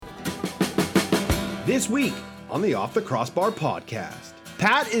This week on the Off the Crossbar podcast,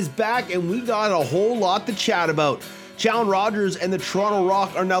 Pat is back and we got a whole lot to chat about. Challen Rogers and the Toronto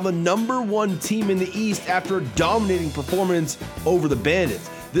Rock are now the #1 team in the East after a dominating performance over the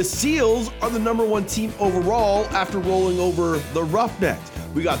Bandits. The Seals are the #1 team overall after rolling over the Roughnecks.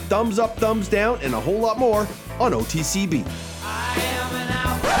 We got thumbs up, thumbs down, and a whole lot more on OTCB.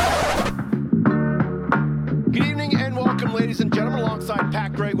 Good evening and welcome, ladies and gentlemen, alongside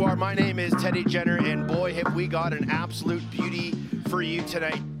Pat Gregoire. My name is Teddy Jenner, and boy, have we got an absolute beauty for you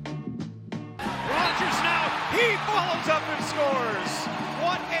tonight. Rogers now, he follows up and scores.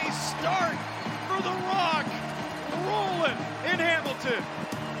 What a start for the Rock, rolling in Hamilton.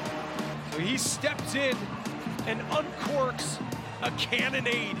 So he steps in and uncorks a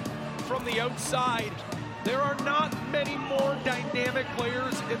cannonade from the outside. There are not many more dynamic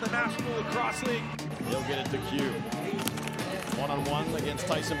players in the National Lacrosse League. He'll get it to Q. One-on-one against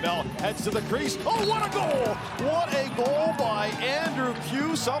Tyson Bell. Heads to the crease. Oh, what a goal! What a goal by Andrew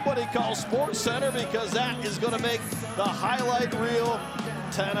Q. Somebody call Sports Center because that is going to make the highlight reel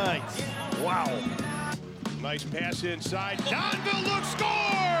tonight. Wow. Nice pass inside. Donville looks,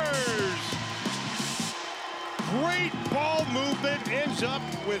 scores! Great ball movement ends up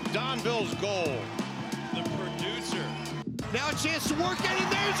with Donville's goal. The producer. Now a chance to work it,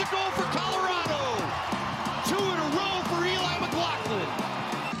 and there's a goal for Colorado. 2 in a row for Eli McLaughlin.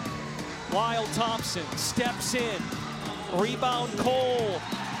 Lyle Thompson steps in. Rebound Cole.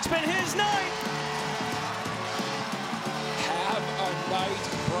 It's been his night. Have a night,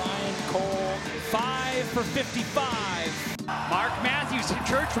 Brian Cole. 5 for 55. Mark Matthews,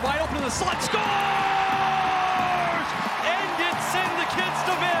 Church wide open in the slot. Scores! And it sends the kids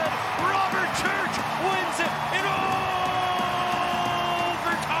to bed. Robert Church wins it in overtime.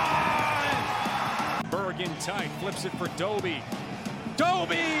 Bergen tight, flips it for Doby.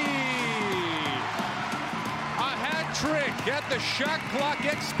 Doby! A hat trick at the shot clock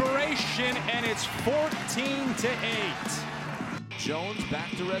expiration, and it's 14-8. Jones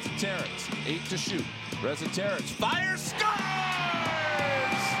back to Terrence. 8 to shoot. Terrence fires, scores!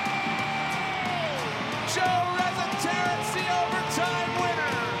 Joe Terrence, the overtime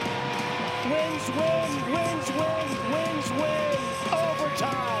winner. Wins,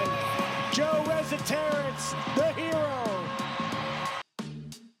 overtime. Joe Terrence, the hero.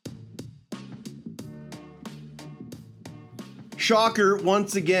 Shocker,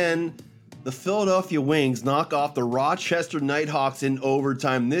 once again, the Philadelphia Wings knock off the Rochester Knighthawks in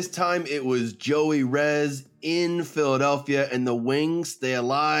overtime. This time it was Joey Rez in Philadelphia, and the Wings stay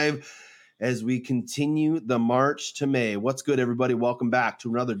alive as we continue the march to May. What's good, everybody? Welcome back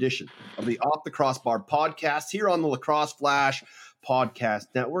to another edition of the Off the Crossbar podcast here on the Lacrosse Flash Podcast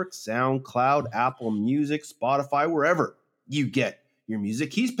Network, SoundCloud, Apple Music, Spotify, wherever you get your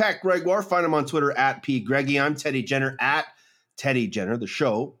music. He's Pat Gregoire. Find him on Twitter at PGreggy. I'm Teddy Jenner at Teddy Jenner. The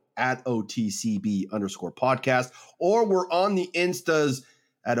show at OTCB_podcast, or we're on the Instas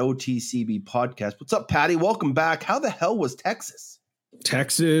at OTCB Podcast. What's up, Patty? Welcome back. How the hell was Texas?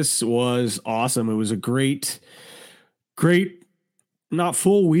 Texas was awesome. It was a great, not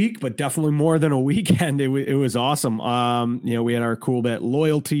full week, but definitely more than a weekend. It was awesome. We had our Cool Bet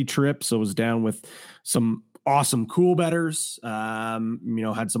loyalty trip, so I was down with some awesome cool bettors.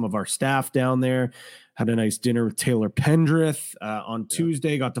 Had some of our staff down there. Had a nice dinner with Taylor Pendrith on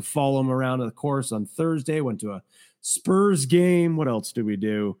Tuesday. Got to follow him around the course on Thursday. Went to a Spurs game. What else did we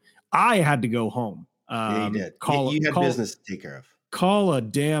do? I had to go home. Yeah, you did. You had business to take care of. Call a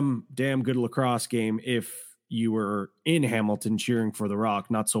damn good lacrosse game if you were in Hamilton cheering for the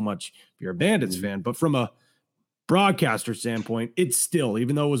Rock. Not so much if you're a Bandits fan, but from a broadcaster standpoint, it's still,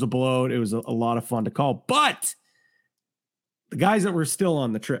 even though it was a blowout, it was a lot of fun to call. But the guys that were still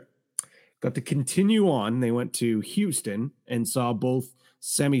on the trip got to continue on. They went to Houston and saw both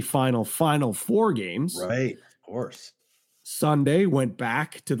semifinal, Final Four games. Right, of course. Sunday, went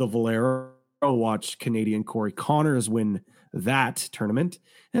back to the Valero, watched Canadian Corey Connors win that tournament.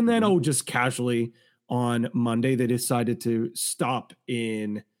 And then, just casually on Monday, they decided to stop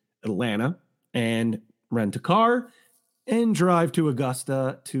in Atlanta and rent a car and drive to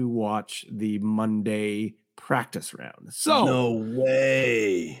Augusta to watch the Monday practice round. So no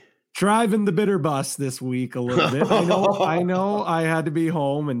way. Driving the bitter bus this week a little bit. I know I had to be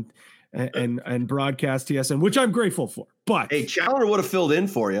home and broadcast TSN, which I'm grateful for. But hey, Challenger would have filled in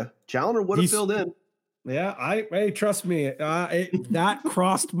for you. Challenger would have filled in. Yeah, trust me, that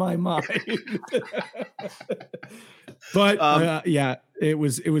crossed my mind. But it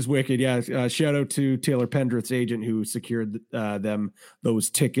was wicked. Yeah, shout out to Taylor Pendrith's agent who secured them those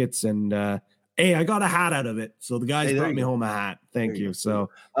tickets, and Hey, I got a hat out of it. So the guys brought me home a hat. Thank you.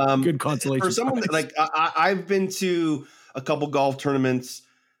 So good consolation. For someone like I've been to a couple golf tournaments.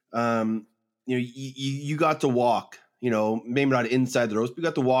 You got to walk, maybe not inside the ropes, but you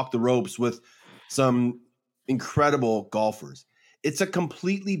got to walk the ropes with some incredible golfers. It's a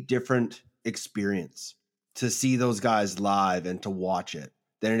completely different experience to see those guys live and to watch it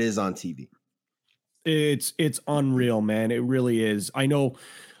than it is on TV. It's unreal, man. It really is. I know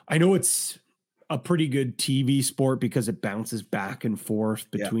it's a pretty good TV sport because it bounces back and forth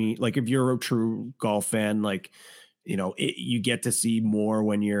between, like, if you're a true golf fan, like, you get to see more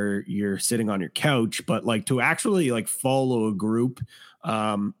when you're sitting on your couch, but like to actually like follow a group.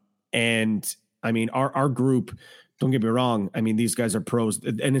 And I mean, our group, don't get me wrong. I mean, these guys are pros,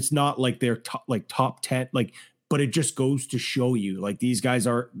 and it's not like they're top 10, but it just goes to show you, like, these guys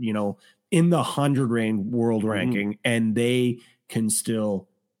are, in the 100 world ranking, and they can still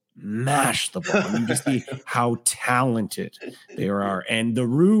mash the ball. You just see how talented they are. And the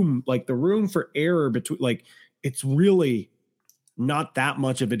room for error between, like, it's really not that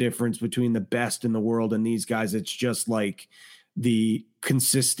much of a difference between the best in the world and these guys. It's just like the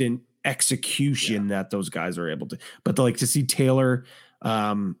consistent execution that those guys are able to. But to see Taylor,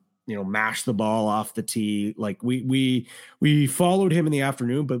 mash the ball off the tee. Like we followed him in the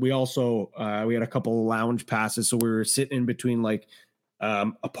afternoon, but we also we had a couple of lounge passes, so we were sitting in between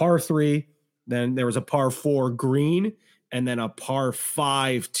a par 3, then there was a par 4 green, and then a par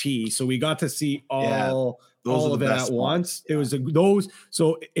 5 tee. So we got to see all of it at once. It was those.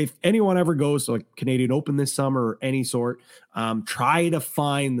 So if anyone ever goes to Canadian Open this summer or any sort, try to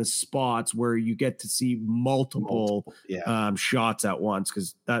find the spots where you get to see multiple shots at once,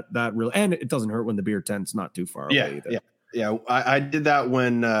 because that really, and it doesn't hurt when the beer tent's not too far away either. Yeah, I did that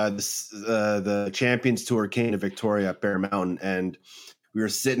when the Champions Tour came to Victoria at Bear Mountain, and we were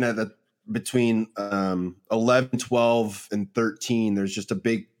sitting at between 11, 12, and 13. There's just a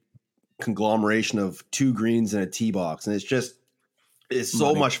big conglomeration of 2 greens and a tee box, and it's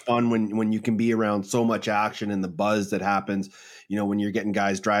so much fun when you can be around so much action and the buzz that happens, when you're getting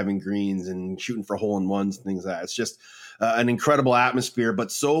guys driving greens and shooting for hole-in-ones and things like that. It's just an incredible atmosphere.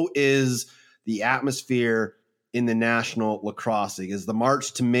 But so is the atmosphere in the National Lacrosse League as the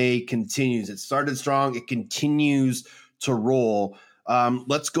March to May continues. It started strong, it continues to roll.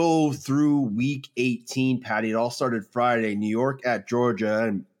 Let's go through week 18, Patty. It all started Friday, New York at Georgia,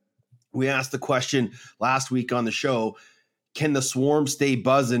 and we asked the question last week on the show, can the Swarm stay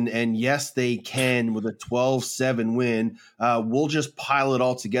buzzing? And yes, they can, with a 12-7 win. We'll just pile it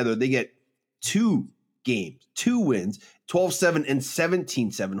all together. They get 2 games, 2 wins, 12-7 and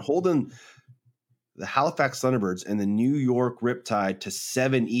 17-7, holding the Halifax Thunderbirds and the New York Riptide to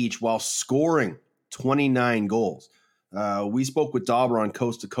 7 each while scoring 29 goals. We spoke with Dauber on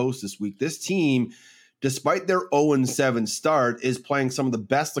Coast to Coast this week. This team, despite their 0-7 start, is playing some of the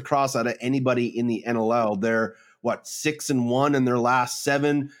best lacrosse out of anybody in the NLL. They're 6-1 in their last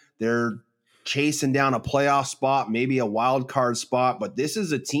 7. They're chasing down a playoff spot, maybe a wild card spot, but this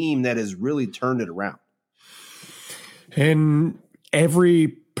is a team that has really turned it around. And every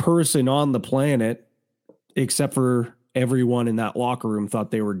person on the planet, except for everyone in that locker room,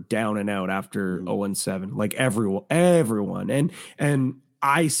 thought they were down and out after 0-7. Like everyone. And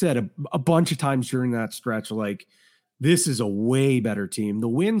I said a bunch of times during that stretch, like, this is a way better team. The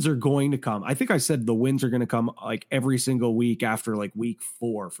wins are going to come. I think I said the wins are going to come every single week after week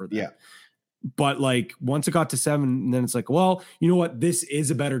 4 for them. Yeah. But once it got to 7, then it's well, you know what? This is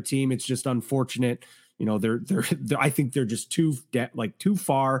a better team. It's just unfortunate. They're I think they're just too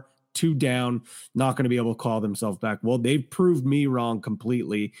far, too down, not going to be able to call themselves back. Well, they've proved me wrong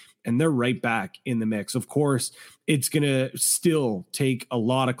completely, and they're right back in the mix. Of course, it's going to still take a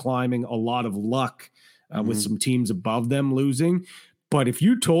lot of climbing, a lot of luck with some teams above them losing. But if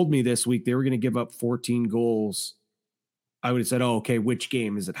you told me this week they were going to give up 14 goals, I would have said, oh, okay, which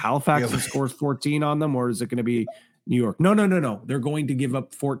game? Is it Halifax that scores 14 on them, or is it going to be New York? No. They're going to give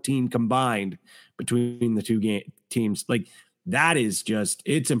up 14 combined between the 2 teams. That is just,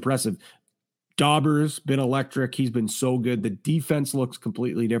 it's impressive. Dauber's been electric. He's been so good. The defense looks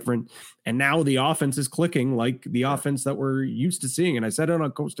completely different. And now the offense is clicking like the offense that we're used to seeing. And I said it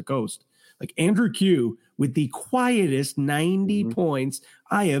on Coast to Coast. Andrew Q with the quietest 90 points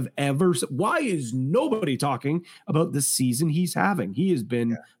I have ever. Why is nobody talking about the season he's having? He has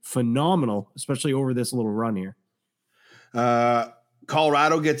been phenomenal, especially over this little run here.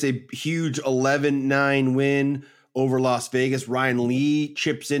 Colorado gets a huge 11-9 win over Las Vegas. Ryan Lee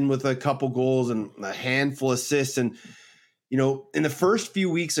chips in with a couple goals and a handful of assists. And, in the first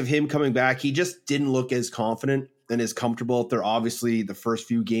few weeks of him coming back, he just didn't look as confident and is comfortable. They're obviously the first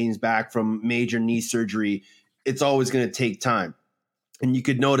few games back from major knee surgery. It's always going to take time. And you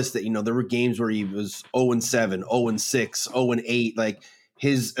could notice that, there were games where he was 0-7, 0-6, 0-8. Like,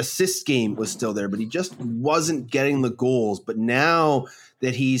 his assist game was still there, but he just wasn't getting the goals. But now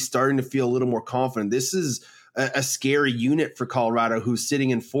that he's starting to feel a little more confident, this is a scary unit for Colorado, who's sitting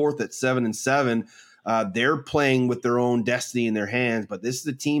in fourth at 7-7. They're playing with their own destiny in their hands, but this is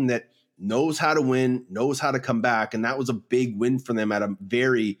a team that knows how to win, knows how to come back, and that was a big win for them at a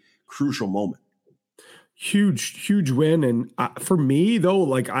very crucial moment. Huge win. And for me, though,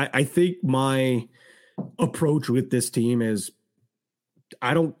 like I think my approach with this team is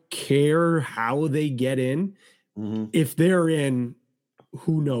I don't care how they get in. Mm-hmm. If they're in,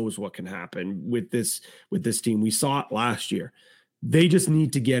 who knows what can happen with this team. We saw it last year. They just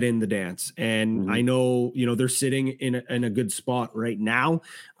need to get in the dance. And I know, they're sitting in a good spot right now.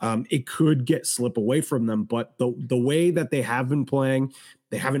 It could slip away from them, but the way that they have been playing,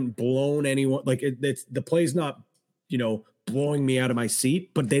 they haven't blown anyone. Like it's the play's not, blowing me out of my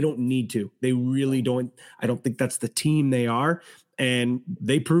seat, but they don't need to. They really don't. I don't think that's the team they are. And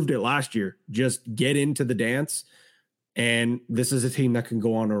they proved it last year. Just get into the dance. And this is a team that can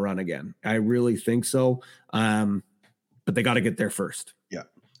go on a run again. I really think so. But they got to get there first. Yeah.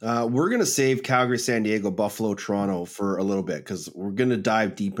 We're going to save Calgary, San Diego, Buffalo, Toronto for a little bit because we're going to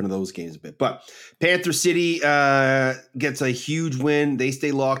dive deep into those games a bit. But Panther City gets a huge win. They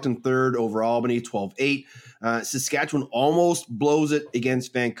stay locked in third over Albany, 12-8. Saskatchewan almost blows it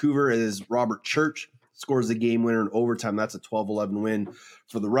against Vancouver as Robert Church scores the game winner in overtime. That's a 12-11 win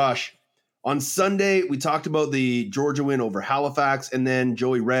for the Rush. On Sunday, we talked about the Georgia win over Halifax, and then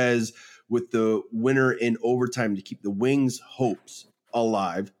Joey Rez with the winner in overtime to keep the Wings' hopes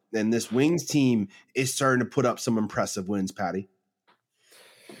alive. And this Wings team is starting to put up some impressive wins, Patty.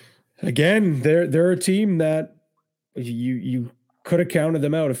 Again, they're a team that you could have counted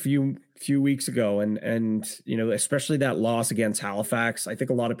them out a few weeks ago. And especially that loss against Halifax. I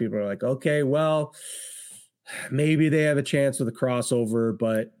think a lot of people are like, okay, well, maybe they have a chance with a crossover,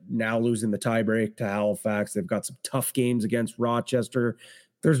 but now losing the tiebreak to Halifax, they've got some tough games against Rochester.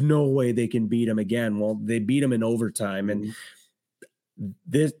 There's no way they can beat them again. Well, they beat them in overtime. And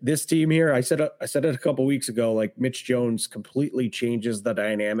this team here, I said it a couple weeks ago, like Mitch Jones completely changes the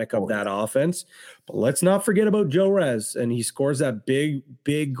dynamic of that offense. But let's not forget about Joe Rez. And he scores that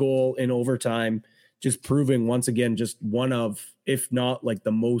big goal in overtime, just proving once again, just one of, if not like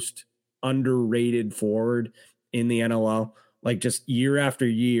the most underrated forward in the NLL, like just year after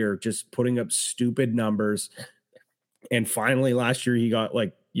year, just putting up stupid numbers. And finally last year he got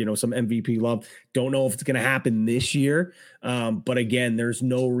some MVP love. Don't know if it's going to happen this year. But again, there's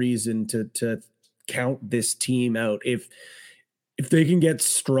no reason to count this team out. If they can get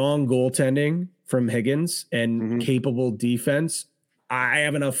strong goaltending from Higgins and capable defense, I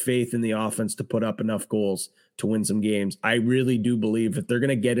have enough faith in the offense to put up enough goals to win some games. I really do believe if they're going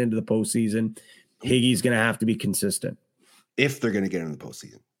to get into the postseason, Higgy's going to have to be consistent. If they're going to get into the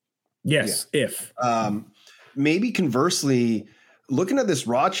postseason. Yes, yeah. If. Maybe conversely, looking at this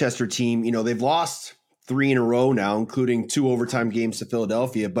Rochester team, they've lost 3 in a row now, including 2 overtime games to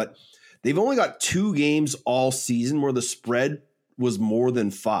Philadelphia, but they've only got 2 games all season where the spread was more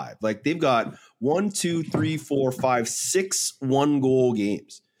than 5. Like they've got 6 1-goal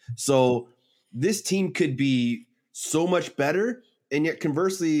games. So this team could be so much better, and yet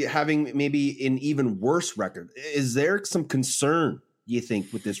conversely having maybe an even worse record. Is there some concern, you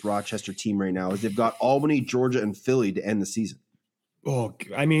think, with this Rochester team right now, as they've got Albany, Georgia, and Philly to end the season? Oh,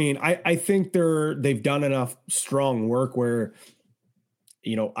 I mean, I think they've done enough strong work where,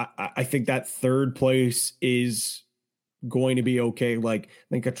 I think that third place is going to be okay. Like I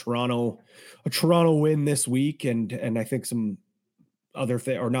think a Toronto win this week, and I think some other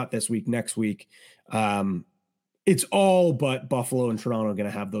thing, or not this week, next week. It's all but Buffalo and Toronto are going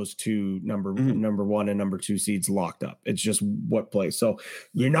to have those two number 1 and number 2 seeds locked up. It's just what plays. So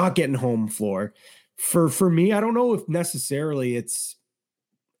you're not getting home floor. For me, I don't know if necessarily it's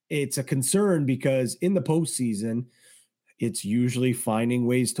a concern, because in the postseason, it's usually finding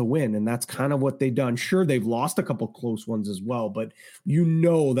ways to win. And that's kind of what they've done. Sure, they've lost a couple close ones as well, but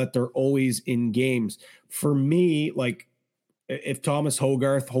that they're always in games. For me, like if Thomas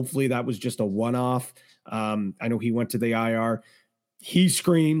Hogarth, hopefully that was just a one-off. I know he went to the IR. He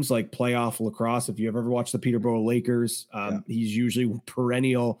screams like playoff lacrosse. If you have ever watched the Peterborough Lakers, he's usually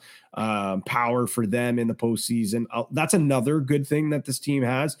perennial power for them in the postseason. That's another good thing that this team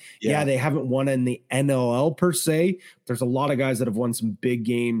has. Yeah, they haven't won in the NLL per se. There's a lot of guys that have won some big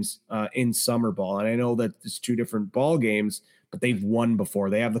games in summer ball. And I know that it's 2 different ball games, but they've won before.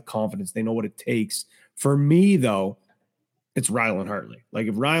 They have the confidence. They know what it takes For me, though, it's Rylan Hartley. Like,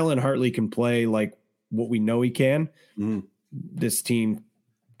 if Rylan Hartley can play like what we know he can, this team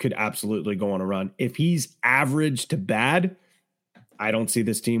could absolutely go on a run. If he's average to bad, I don't see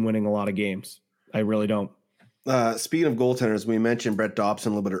this team winning a lot of games. I really don't. Speaking of goaltenders, we mentioned Brett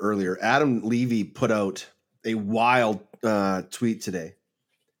Dobson a little bit earlier. Adam Levy put out a wild tweet today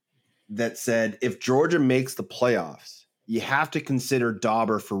that said, if Georgia makes the playoffs, you have to consider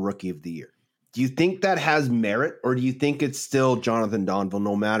Dauber for Rookie of the Year. Do you think that has merit, or do you think it's still Jonathan Donville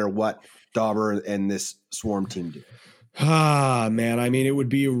no matter what Dauber and this Swarm team do? Man, I mean, it would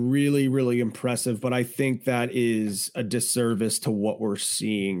be really, really impressive, but I think that is a disservice to what we're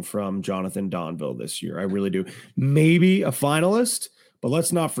seeing from Jonathan Donville this year. I really do. Maybe a finalist, but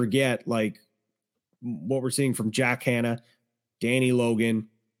let's not forget, like, what we're seeing from Jack Hanna, Danny Logan,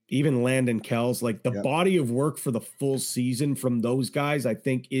 even Landon Kells. Like, the body of work for the full season from those guys, I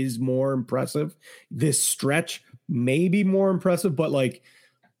think, is more impressive. This stretch may be more impressive, but like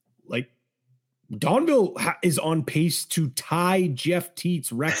Donville is on pace to tie Jeff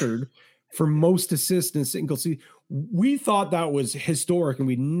Teet's record for most assists in a single season. We thought that was historic, and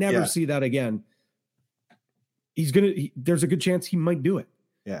we'd never see that again. There's a good chance he might do it.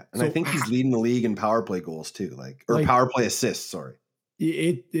 Yeah. And so, I think he's leading the league in power play goals too, or power play assists. Sorry.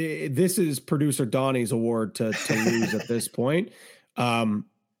 This is producer Donnie's award to lose at this point. I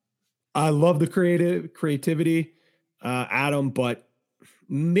love the creativity, Adam, but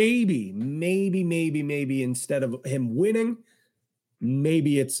maybe instead of him winning,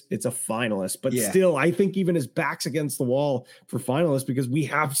 maybe it's a finalist. But still, I think even his back's against the wall for finalists, because we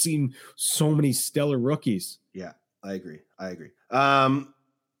have seen so many stellar rookies. Yeah, I agree.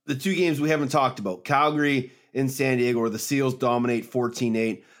 The two games we haven't talked about, Calgary in San Diego, where the Seals dominate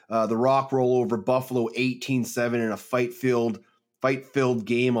 14-8. The Rock roll over Buffalo 18-7 in a fight-filled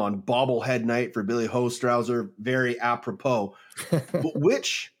game on bobblehead night for Billy Hostrauser. Very apropos. But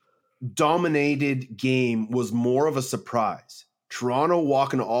which dominated game was more of a surprise? Toronto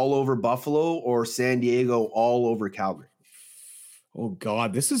walking all over Buffalo or San Diego all over Calgary? Oh,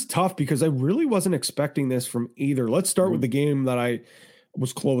 God, this is tough because I really wasn't expecting this from either. Let's start with the game that I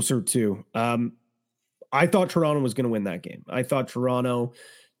was closer to. I thought Toronto was going to win that game. I thought Toronto,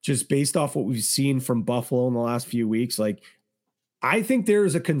 just based off what we've seen from Buffalo in the last few weeks, like, I think there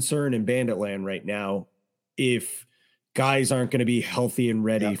is a concern in Banditland right now if guys aren't going to be healthy and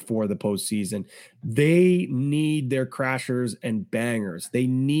ready for the postseason. They need their crashers and bangers. They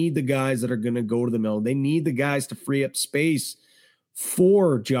need the guys that are going to go to the mill. They need the guys to free up space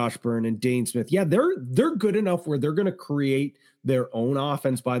for Josh Byrne and Dane Smith. Yeah, they're good enough where they're going to create their own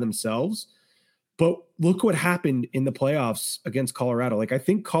offense by themselves. But look what happened in the playoffs against Colorado. Like, I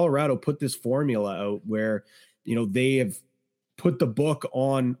think Colorado put this formula out where, they have put the book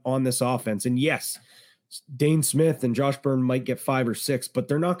on this offense. And yes, Dane Smith and Josh Byrne might get 5 or 6, but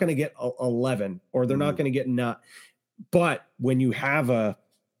they're not going to get 11, or they're not going to get not. But when you have a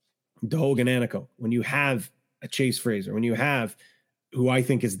Hogan Anico, when you have a Chase Fraser, when you have who I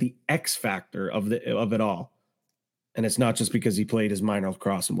think is the X factor of it all, and it's not just because he played his minor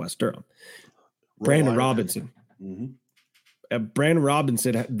lacrosse in West Durham, Brandon Robinson. Brandon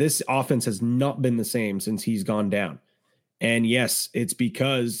Robinson, this offense has not been the same since he's gone down. And yes, it's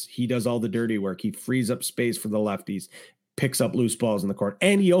because he does all the dirty work. He frees up space for the lefties, picks up loose balls in the court,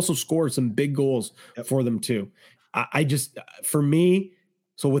 and he also scores some big goals for them too. For me,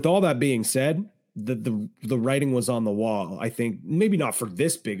 so with all that being said, the writing was on the wall. I think maybe not for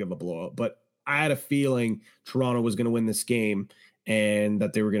this big of a blowout, but I had a feeling Toronto was going to win this game and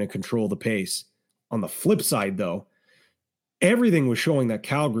that they were going to control the pace. On the flip side, though, everything was showing that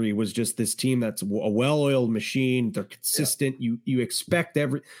Calgary was just this team that's a well-oiled machine. They're consistent. You expect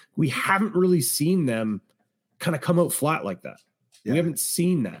we haven't really seen them kind of come out flat like that. We haven't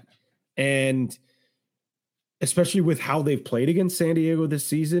seen that. And especially with how they've played against San Diego this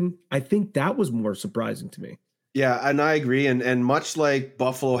season, I think that was more surprising to me. Yeah, and I agree. And much like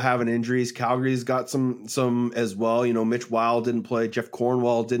Buffalo having injuries, Calgary's got some as well. Mitch Wild didn't play. Jeff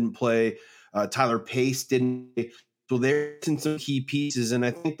Cornwall didn't play. Tyler Pace didn't play. So there's some key pieces, and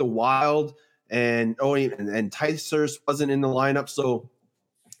I think the Wild and Ticehurst wasn't in the lineup. So,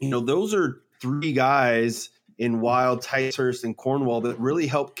 those are 3 guys in Wild, Ticehurst, and Cornwall that really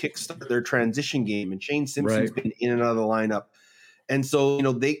helped kickstart their transition game. And Shane Simpson's been in and out of the lineup. And so,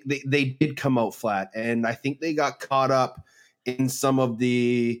 they did come out flat. And I think they got caught up in some of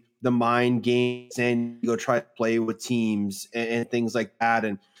the mind games and go try to play with teams and things like that.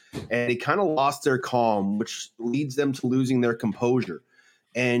 And they kind of lost their calm, which leads them to losing their composure.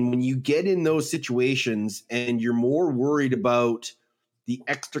 And when you get in those situations and you're more worried about the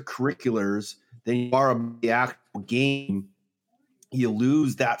extracurriculars than you are about the actual game, you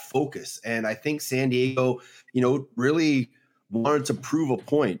lose that focus. And I think San Diego, really wanted to prove a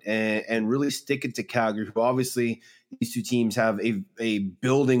point and really stick it to Calgary, who obviously these two teams have a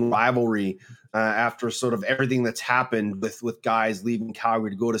building rivalry after sort of everything that's happened with guys leaving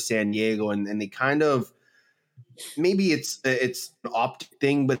Calgary to go to San Diego. And they kind of, maybe it's an optic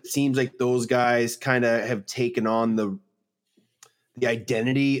thing, but it seems like those guys kind of have taken on the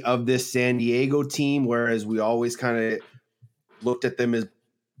identity of this San Diego team, whereas we always kind of looked at them as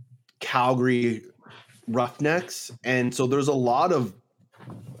Calgary Roughnecks. And so there's a lot of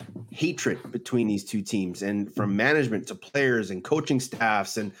hatred between these two teams, and from management to players and coaching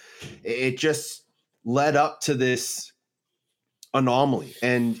staffs. And it just led up to this anomaly.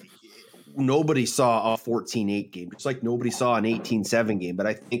 And nobody saw a 14-8 game, just like nobody saw an 18-7 game. But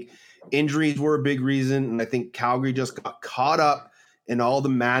I think injuries were a big reason. And I think Calgary just got caught up in all the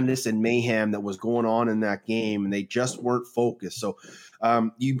madness and mayhem that was going on in that game, and they just weren't focused. So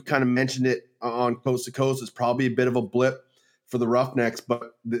you kind of mentioned it on Coast to Coast. It's probably a bit of a blip for the Roughnecks,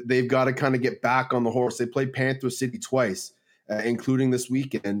 but they've got to kind of get back on the horse. They played Panther City twice, including this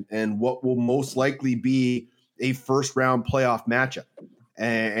weekend, and what will most likely be a first-round playoff matchup.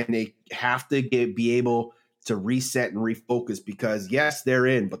 And they have to be able to reset and refocus, because, yes, they're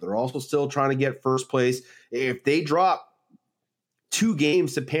in, but they're also still trying to get first place. If they drop 2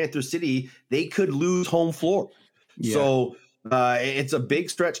 games to Panther City, they could lose home floor. Yeah. So it's a big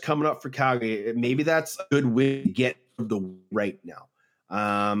stretch coming up for Calgary. Maybe that's a good way to get the right now,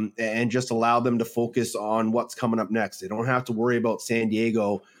 and just allow them to focus on what's coming up next. They don't have to worry about San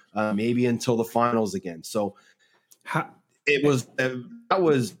Diego maybe until the finals again. So that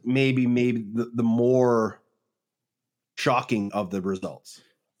was maybe the more shocking of the results.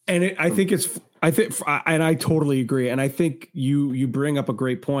 And I think I totally agree. And I think you bring up a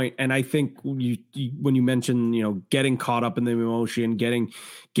great point. And I think you when you mention, getting caught up in the emotion,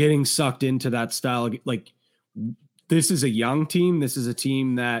 getting sucked into that style, like, this is a young team. This is a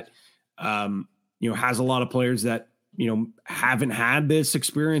team that, has a lot of players that, haven't had this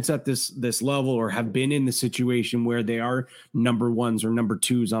experience at this level, or have been in the situation where they are number ones or number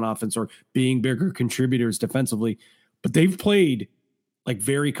twos on offense, or being bigger contributors defensively, but they've played like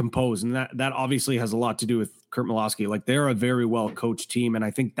very composed. And that obviously has a lot to do with Kurt Milosky. Like, they're a very well coached team. And I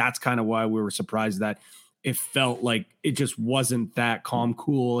think that's kind of why we were surprised that it felt like it just wasn't that calm,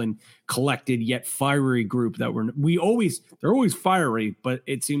 cool, and collected yet fiery group that they're always fiery, but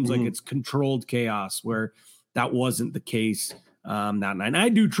it seems like it's controlled chaos, where that wasn't the case that night. And I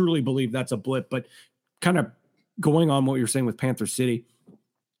do truly believe that's a blip. But kind of going on what you're saying with Panther City,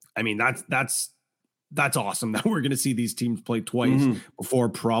 I mean, that's awesome that we're going to see these teams play twice before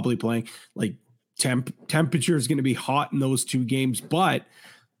probably playing. Like, temperature is going to be hot in those 2 games, but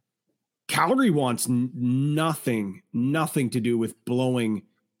Calgary wants nothing to do with blowing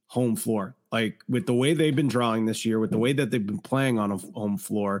home floor. Like, with the way they've been drawing this year, with the way that they've been playing on a home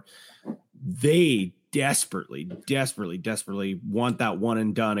floor, they desperately want that one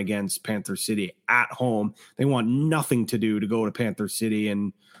and done against Panther City at home. They want nothing to do to go to Panther City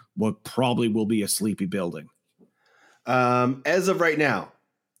and what probably will be a sleepy building. As of right now,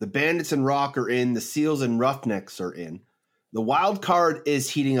 the Bandits and Rock are in, the Seals and Roughnecks are in. The wild card is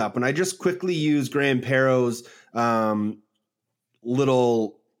heating up, and I just quickly used Graham Perro's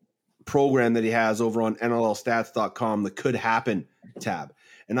little program that he has over on NLLstats.com, the Could Happen tab.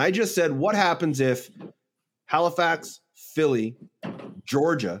 And I just said, what happens if Halifax, Philly,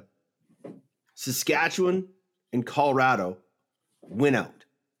 Georgia, Saskatchewan, and Colorado win out?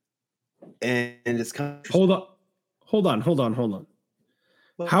 And it's kind of Hold on.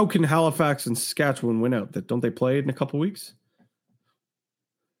 Well, how can Halifax and Saskatchewan win out? That don't they play in a couple weeks?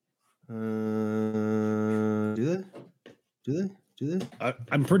 Do they?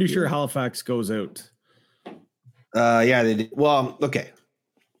 I'm pretty sure Halifax goes out. Yeah, they did. Well, okay.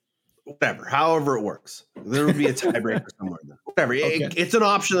 Whatever. However it works. There would be a tiebreaker somewhere. Whatever. Okay. It's an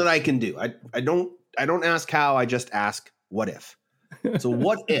option that I can do. I don't ask how, I just ask what if. So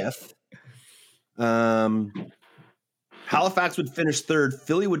what if Halifax would finish 3rd,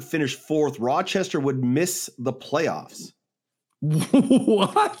 Philly would finish 4th, Rochester would miss the playoffs.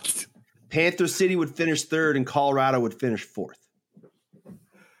 What? Panther City would finish 3rd and Colorado would finish 4th.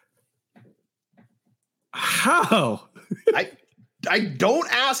 How? I don't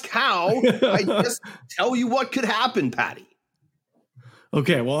ask how. I just tell you what could happen, Patty.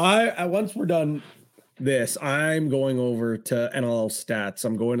 Okay, well, I once we're done this, I'm going over to NLL stats.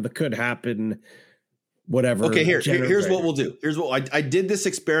 I'm going to the Could Happen, whatever. Okay, here's what we'll do. Here's what I did this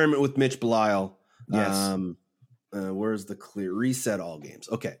experiment with Mitch Belisle. Yes. Where's the clear reset all games?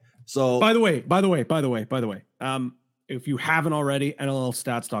 Okay. So by the way, if you haven't already,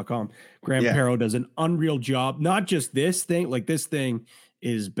 NLLstats.com, Graham Perro does an unreal job. Not just this thing, like this thing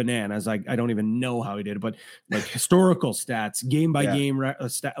is bananas. I don't even know how he did it, but like historical stats, game by game,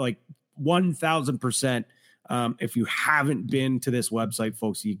 like 1000%. If you haven't been to this website,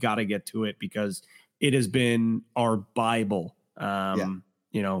 folks, you got to get to it because it has been our Bible,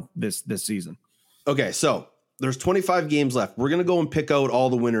 this season. Okay, so there's 25 games left. We're gonna go and pick out all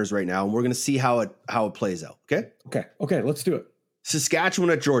the winners right now, and we're gonna see how it plays out. Okay, let's do it.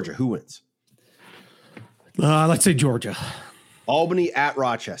 Saskatchewan at Georgia. Who wins? Let's say Georgia. Albany at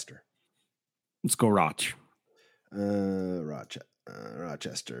Rochester. Let's go Roch.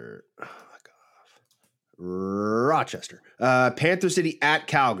 Rochester. Oh, Rochester. Panther City at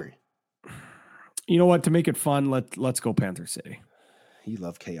Calgary. You know what? To make it fun, let's go Panther City. You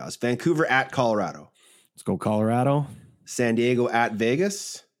love chaos. Vancouver at Colorado. Let's go Colorado. San Diego at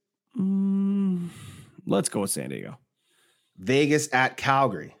Vegas. Let's go with San Diego. Vegas at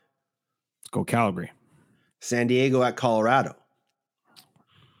Calgary. Let's go Calgary. San Diego at Colorado.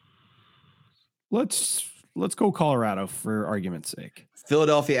 Let's go Colorado for argument's sake.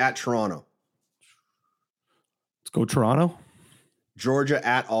 Philadelphia at Toronto. Let's go Toronto. Georgia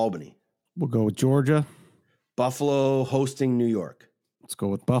at Albany. We'll go with Georgia. Buffalo hosting New York. Let's go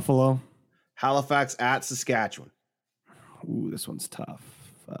with Buffalo. Halifax at Saskatchewan. Ooh, this one's tough.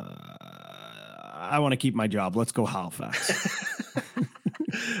 I want to keep my job. Let's go Halifax.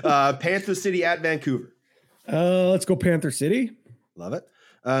 Panther City at Vancouver. Let's go Panther City. Love it.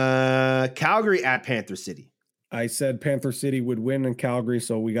 Calgary at Panther City. I said Panther City would win in Calgary,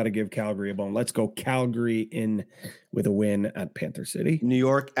 so we got to give Calgary a bone. Let's go Calgary in with a win at Panther City. New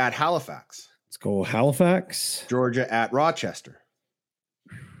York at Halifax. Let's go Halifax. Georgia at Rochester.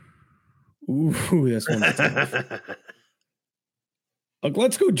 Ooh, this one's tough. Look,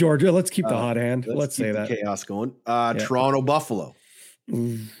 let's go Georgia. Let's keep the hot hand. Let's say that. Chaos going. Toronto, Buffalo.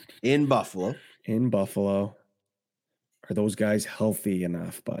 In Buffalo. In Buffalo. Are those guys healthy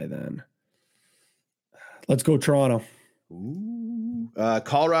enough by then? Let's go Toronto.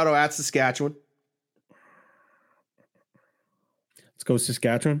 Colorado at Saskatchewan. Let's go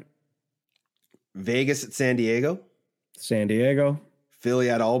Saskatchewan. Vegas at San Diego. San Diego. Philly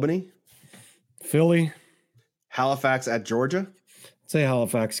at Albany. Philly. Halifax at Georgia. Say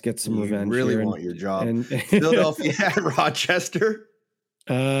Halifax gets some revenge. Really want your job. Philadelphia at Rochester.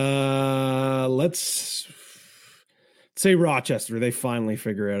 Let's say Rochester. They finally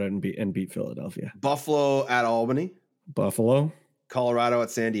figure it out and beat Philadelphia. Buffalo at Albany. Buffalo. Colorado at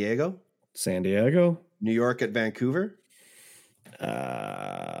San Diego. San Diego. New York at Vancouver.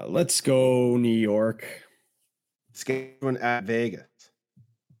 Let's go New York. Saskatchewan at Vegas.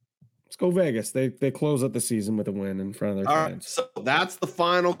 Let's go Vegas. They close out the season with a win in front of their fans. Right, so that's the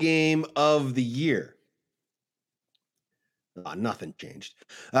final game of the year. Nothing changed.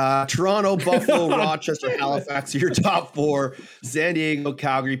 Toronto, Buffalo, Rochester, Halifax are your top four. San Diego,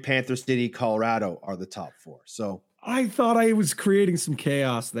 Calgary, Panther City, Colorado are the top four. So I thought I was creating some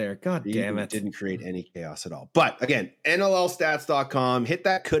chaos there. God damn it. Didn't create any chaos at all. But again, NLLstats.com, hit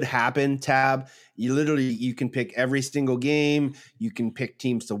that could happen tab. You can pick every single game. You can pick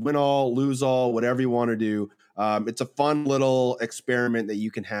teams to win all, lose all, whatever you want to do. It's a fun little experiment that you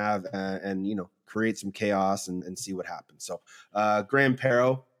can have and create some chaos and see what happens. So Graham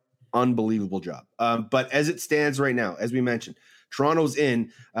Perro, unbelievable job. But as it stands right now, as we mentioned, Toronto's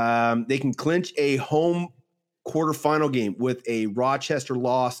in. They can clinch a home quarterfinal game with a Rochester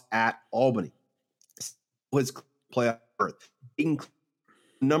loss at Albany. Was playoff berth.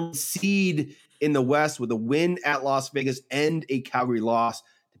 Number seed in the West with a win at Las Vegas and a Calgary loss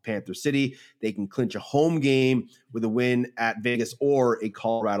to Panther City. They can clinch a home game with a win at Vegas or a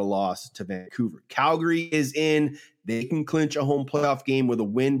Colorado loss to Vancouver. Calgary is in. They can clinch a home playoff game with a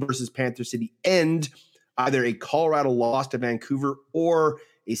win versus Panther City and either a Colorado loss to Vancouver or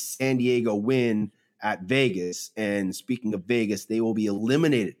a San Diego win at Vegas. And speaking of Vegas, they will be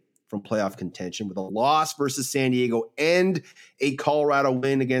eliminated from playoff contention with a loss versus San Diego and a Colorado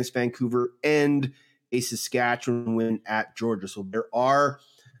win against Vancouver and a Saskatchewan win at Georgia. So there are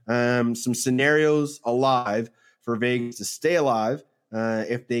some scenarios alive for Vegas to stay alive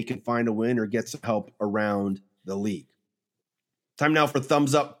if they can find a win or get some help around the league. Time now for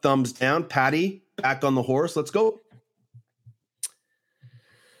thumbs up, thumbs down. Patty, back on the horse. Let's go.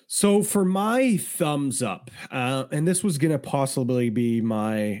 So for my thumbs up, and this was going to possibly be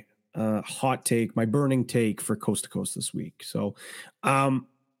my hot take, my burning take for Coast to Coast this week. So a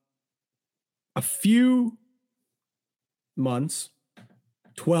few months,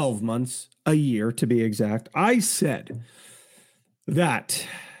 12 months, a year to be exact, I said that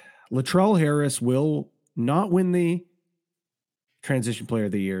Latrell Harris will not win the Transition Player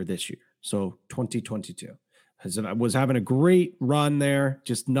of the Year this year. So 2022. Was having a great run there,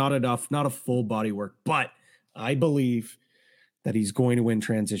 just not enough, not a full body work. But I believe that he's going to win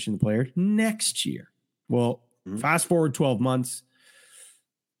Transition Player next year. Well, fast forward 12 months.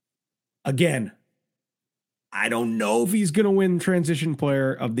 Again, I don't know if he's going to win Transition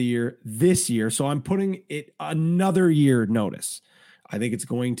Player of the Year this year. So I'm putting it another year notice. I think it's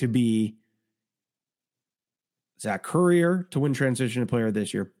going to be Zach Currier to win Transition Player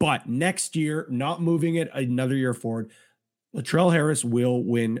this year. But next year, not moving it another year forward, Latrell Harris will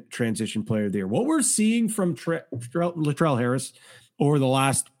win Transition Player of the Year. What we're seeing from Latrell Harris over the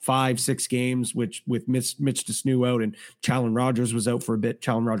last 5-6 games, which with Mitch DeSnew out and Challen Rogers was out for a bit,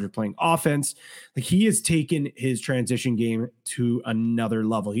 Challen Rogers playing offense, like he has taken his transition game to another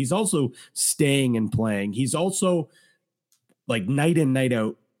level. He's also staying and playing. He's also like night in, night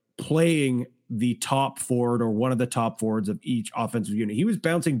out playing the top forward or one of the top forwards of each offensive unit. He was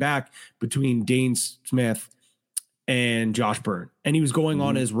bouncing back between Dane Smith and Josh Byrne, and he was going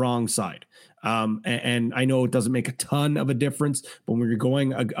on his wrong side. And I know it doesn't make a ton of a difference, but when you're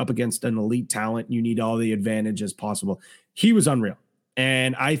going up against an elite talent, you need all the advantages possible. He was unreal.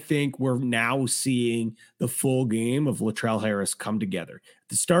 And I think we're now seeing the full game of Latrell Harris come together. At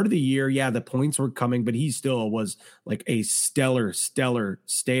the start of the year, yeah, the points were coming, but he still was like a stellar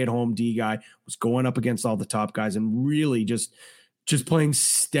stay-at-home D guy, was going up against all the top guys and really just playing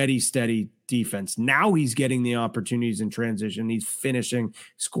steady defense. Now he's getting the opportunities in transition. He's finishing,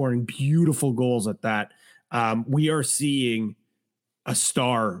 scoring beautiful goals at that. We are seeing a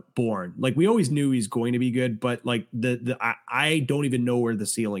star born. Like we always knew he's going to be good, but like I don't even know where the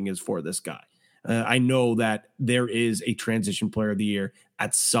ceiling is for this guy. I know that there is a Transition Player of the Year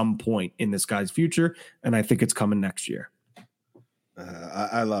at some point in this guy's future, and I think it's coming next year.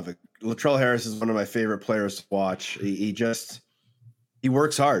 I love it. Latrell Harris is one of my favorite players to watch. He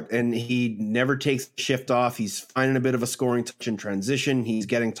works hard and he never takes the shift off. He's finding a bit of a scoring touch in transition. He's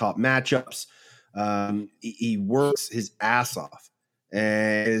getting top matchups. He works his ass off.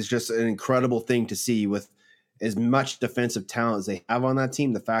 And it's just an incredible thing to see with as much defensive talent as they have on that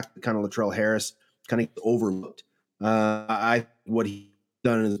team. The fact that kind of Latrell Harris kind of gets overlooked. What he's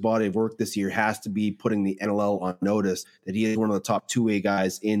done in his body of work this year has to be putting the NLL on notice that he is one of the top two-way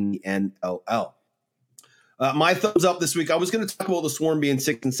guys in the NLL. My thumbs up this week. I was going to talk about the Swarm being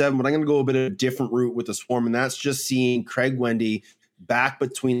 6-7, but I'm going to go a bit of a different route with the Swarm, and that's just seeing Craig Wende back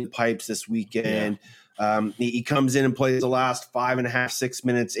between the pipes this weekend. Yeah. He comes in and plays the last 5.5-6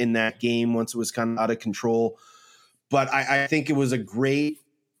 minutes in that game once it was kind of out of control. But I think it was a great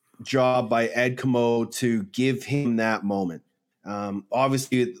job by Ed Camo to give him that moment.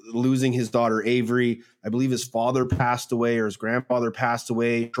 Obviously, losing his daughter Avery, I believe his father passed away or his grandfather passed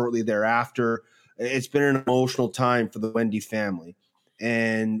away shortly thereafter. It's been an emotional time for the Wende family.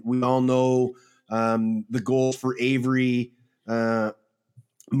 And we all know the goals for Avery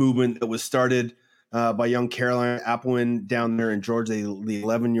movement that was started by young Caroline Applewin down there in Georgia, the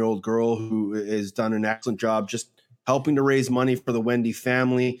 11-year-old girl who has done an excellent job just helping to raise money for the Wende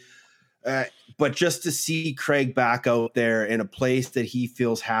family. But just to see Craig back out there in a place that he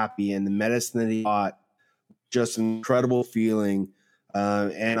feels happy and the medicine that he got, just an incredible feeling.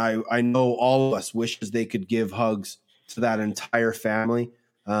 And I know all of us wishes they could give hugs to that entire family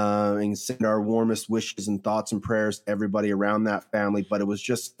and send our warmest wishes and thoughts and prayers to everybody around that family. But it was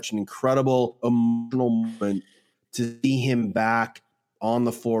just such an incredible emotional moment to see him back on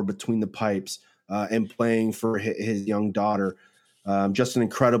the floor between the pipes and playing for his young daughter. Just an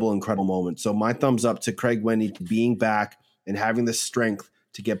incredible moment. So my thumbs up to Craig Wende being back and having the strength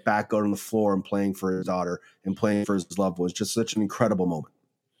to get back out on the floor and playing for his daughter and playing for his loved ones. Just such an incredible moment.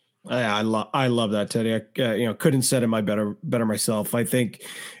 Yeah, I love that, Teddy. I couldn't said it better myself. I think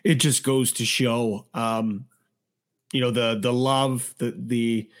it just goes to show, the love,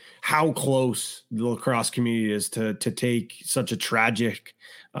 the how close the lacrosse community is to take such a tragic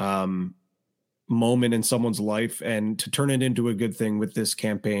moment in someone's life and to turn it into a good thing with this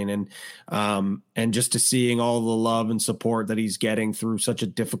campaign and just to seeing all the love and support that he's getting through such a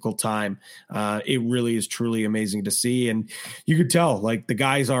difficult time. It really is truly amazing to see. And you could tell like the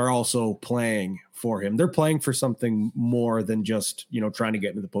guys are also playing for him. They're playing for something more than just, trying to get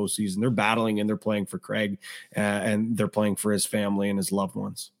into the postseason. They're battling and they're playing for Craig and they're playing for his family and his loved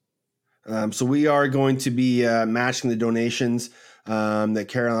ones. So we are going to be matching the donations that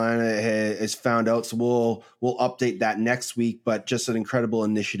Carolina has found out. So we'll update that next week, but just an incredible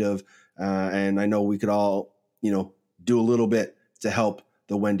initiative. And I know we could all, do a little bit to help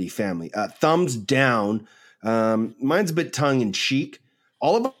the Wende family. Thumbs down. Mine's a bit tongue in cheek.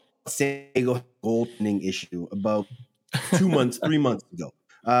 All of our San Diego goaltending issue about 3 months ago.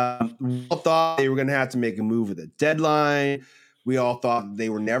 We all thought they were going to have to make a move at the deadline. We all thought they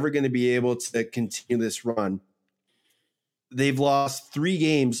were never going to be able to continue this run. They've lost 3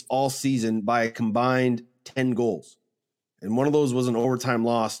 games all season by a combined 10 goals. And one of those was an overtime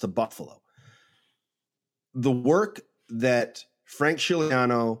loss to Buffalo. The work that Frank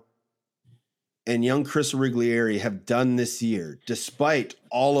Ciliano and young Chris Riglieri have done this year, despite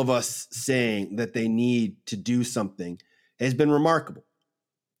all of us saying that they need to do something, has been remarkable.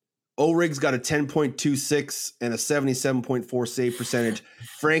 O-Rig's got a 10.26 and a 77.4 save percentage.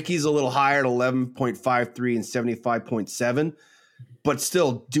 Frankie's a little higher at 11.53 and 75.7, but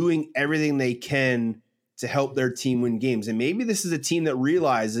still doing everything they can to help their team win games. And maybe this is a team that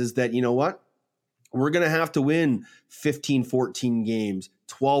realizes that, you know what? We're going to have to win 15-14 games,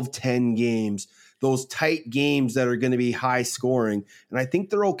 12-10 games, those tight games that are going to be high scoring. And I think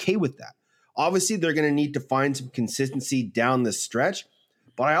they're okay with that. Obviously, they're going to need to find some consistency down the stretch.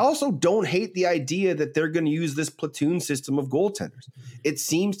 But I also don't hate the idea that they're going to use this platoon system of goaltenders. It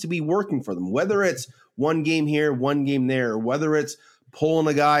seems to be working for them, whether it's one game here, one game there, or whether it's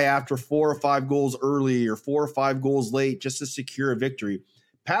pulling a guy after 4 or 5 goals early or 4 or 5 goals late just to secure a victory.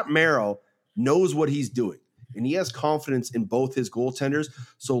 Pat Merrill knows what he's doing, and he has confidence in both his goaltenders.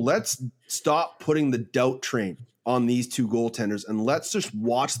 So let's stop putting the doubt train on these 2 goaltenders, and let's just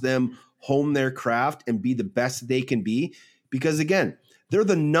watch them hone their craft and be the best they can be. Because, again, they're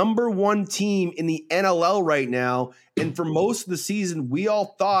the number 1 team in the NLL right now, and for most of the season, we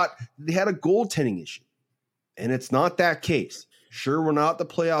all thought they had a goaltending issue, and it's not that case. Sure, we're not at the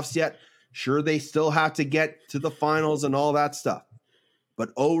playoffs yet. Sure, they still have to get to the finals and all that stuff.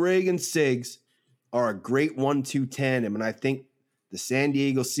 But O-Rig and Sigs are a great 1-2 tandem, and I think the San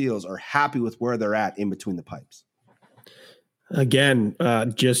Diego Seals are happy with where they're at in between the pipes. Again,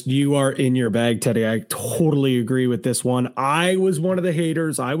 just you are in your bag, Teddy. I totally agree with this one. I was one of the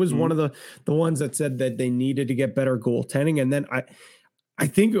haters. I was one of the ones that said that they needed to get better goaltending. And then I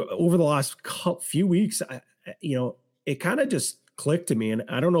think over the last few weeks, it kind of just clicked to me. And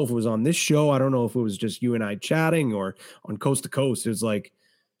I don't know if it was on this show. I don't know if it was just you and I chatting or on Coast to Coast. It was like,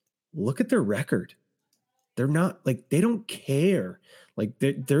 look at their record. They're not like, they don't care. Like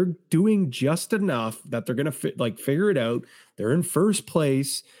they're doing just enough that they're going to figure it out. They're in first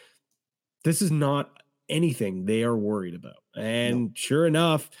place. This is not anything they are worried about. And sure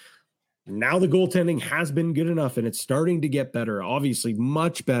enough, now the goaltending has been good enough and it's starting to get better, obviously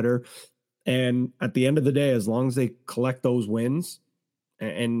much better. And at the end of the day, as long as they collect those wins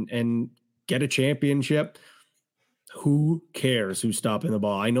and get a championship, who cares who's stopping the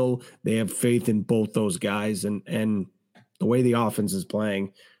ball? I know they have faith in both those guys and the way the offense is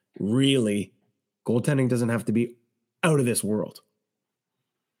playing, really, goaltending doesn't have to be out of this world.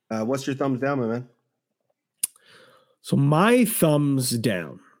 What's your thumbs down, my man? So my thumbs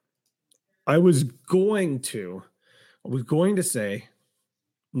down. I was going to say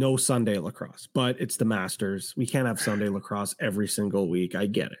no Sunday lacrosse, but it's the Masters. We can't have Sunday lacrosse every single week. I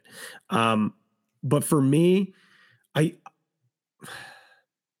get it. But for me,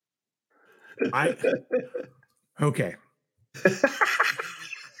 okay.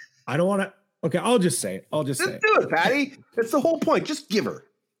 I don't want to. Okay, I'll just say it. Just say do it, Patty. That's the whole point. Just give her.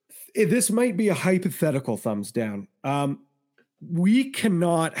 This might be a hypothetical thumbs down. We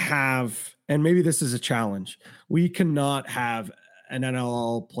cannot have, and maybe this is a challenge. We cannot have an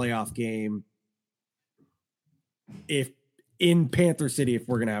NLL playoff game if in Panther City if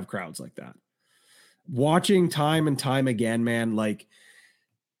we're gonna have crowds like that. Watching time and time again, man, like.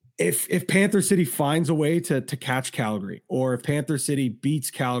 If Panther City finds a way to catch Calgary, or if Panther City beats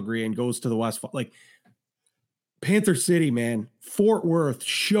Calgary and goes to the West, like Panther City, man, Fort Worth,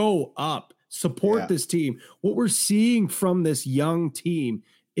 show up, support this team. What we're seeing from this young team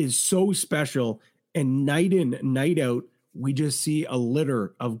is so special. And night in, night out, we just see a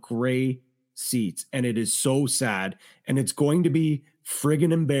litter of gray seats. And it is so sad. And it's going to be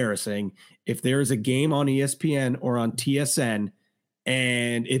friggin' embarrassing if there is a game on ESPN or on TSN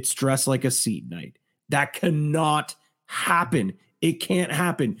and it's dressed like a seat night. That cannot happen. It can't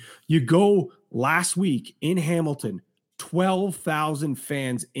happen. You go last week in Hamilton, 12,000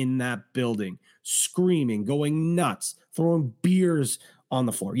 fans in that building, screaming, going nuts, throwing beers on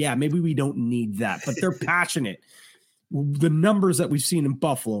the floor. Yeah, maybe we don't need that, but they're passionate. The numbers that we've seen in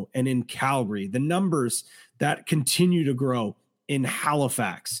Buffalo and in Calgary, the numbers that continue to grow in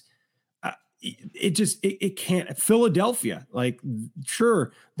Halifax, it can't. Philadelphia, like,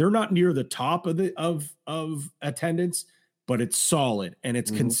 sure, they're not near the top of attendance, but it's solid and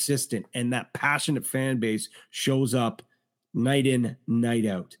it's consistent, and that passionate fan base shows up night in, night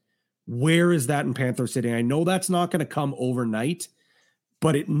out. Where is that in Panther City? I know that's not going to come overnight,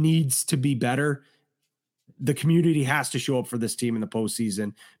 but it needs to be better. The community has to show up for this team in the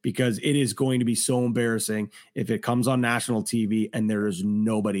postseason, because it is going to be so embarrassing if it comes on national TV and there is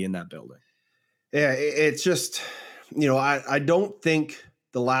nobody in that building. Yeah, it's just, I don't think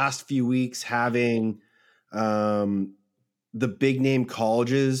the last few weeks having the big name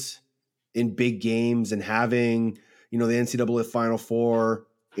colleges in big games and having, the NCAA Final Four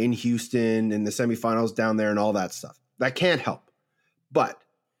in Houston and the semifinals down there and all that stuff, that can't help. But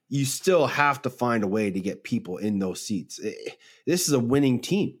you still have to find a way to get people in those seats. This is a winning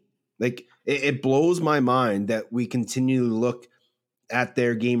team. Like, it blows my mind that we continue to look at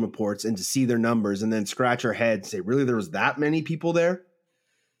their game reports and to see their numbers and then scratch our head and say, really, there was that many people there?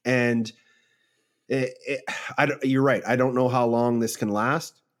 And you're right. I don't know how long this can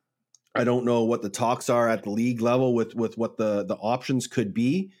last. I don't know what the talks are at the league level with what the options could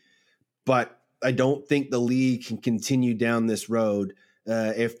be, but I don't think the league can continue down this road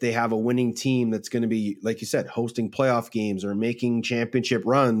if they have a winning team that's going to be, like you said, hosting playoff games or making championship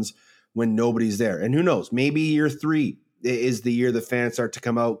runs when nobody's there. And who knows, maybe year 3 is the year the fans start to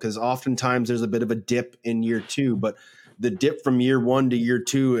come out, because oftentimes there's a bit of a dip in year 2, but the dip from year 1 to year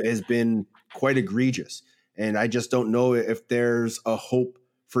 2 has been quite egregious. And I just don't know if there's a hope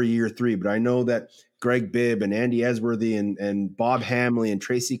for year 3, but I know that Greg Bibb and Andy Esworthy and Bob Hamley and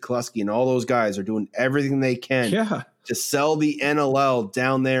Tracy Kluski and all those guys are doing everything they can to sell the NLL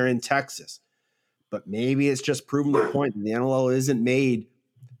down there in Texas. But maybe it's just proven the point that the NLL isn't made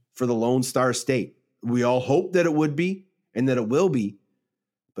for the Lone Star State. We all hope that it would be and that it will be,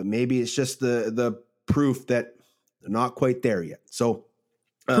 but maybe it's just the proof that they're not quite there yet. So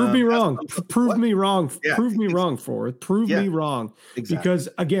prove me wrong. Prove me wrong. Yeah, prove me wrong, Forrest. Prove me wrong. Exactly. Because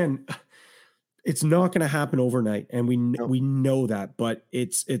again, it's not going to happen overnight, and we know that. But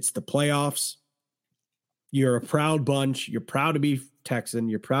it's the playoffs. You're a proud bunch. You're proud to be Texan.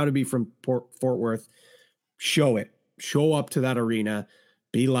 You're proud to be from Fort Worth. Show it. Show up to that arena.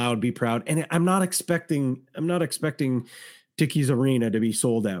 Be loud. Be proud. And I'm not expecting Dickey's Arena to be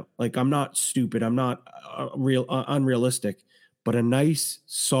sold out. Like, I'm not stupid. I'm not unrealistic. But a nice,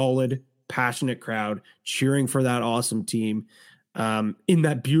 solid, passionate crowd cheering for that awesome team in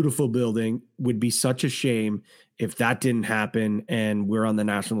that beautiful building would be such a shame if that didn't happen and we're on the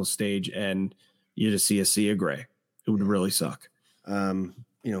national stage and you just see a sea of gray. It would really suck.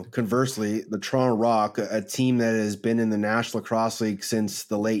 Conversely, the Toronto Rock, a team that has been in the National Lacrosse League since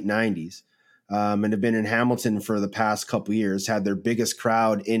the late 90s and have been in Hamilton for the past couple years, had their biggest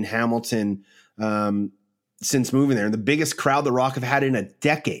crowd in Hamilton since moving there, and the biggest crowd the Rock have had in a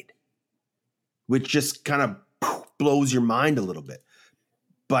decade, which just kind of blows your mind a little bit.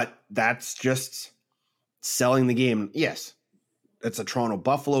 But that's just selling the game. Yes, it's a Toronto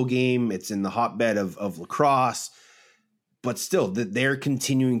Buffalo game. It's in the hotbed of lacrosse, but still, they're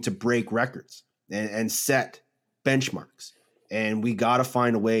continuing to break records and set benchmarks. And we got to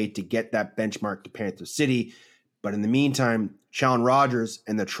find a way to get that benchmark to Panther City. But in the meantime, Challen Rogers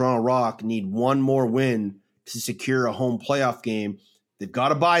and the Toronto Rock need one more win to secure a home playoff game. They've got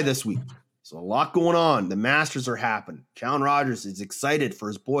to bye this week. So a lot going on. The Masters are happening. Challen Rogers is excited for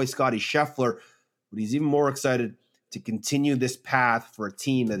his boy Scotty Scheffler, but he's even more excited to continue this path for a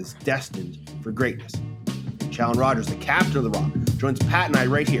team that is destined for greatness. Challen Rogers, the captain of the Rock, joins Pat and I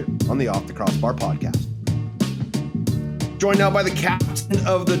right here on the Off the Crossbar podcast. Joined now by the captain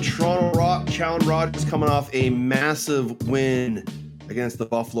of the Toronto Rock, Challen Rogers, coming off a massive win against the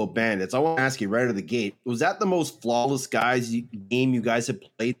Buffalo Bandits. I want to ask you right out of the gate, was that the most flawless game you guys have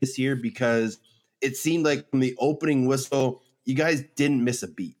played this year? Because it seemed like from the opening whistle, you guys didn't miss a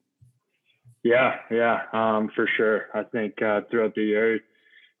beat. Yeah, for sure. I think throughout the year, it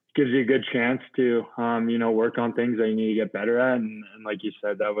gives you a good chance to, work on things that you need to get better at. And like you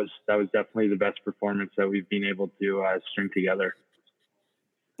said, that was definitely the best performance that we've been able to string together.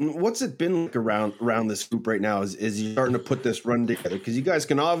 What's it been like around this group right now? Is you're starting to put this run together? Because you guys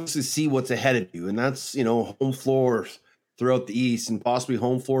can obviously see what's ahead of you, and that's home floor throughout the East and possibly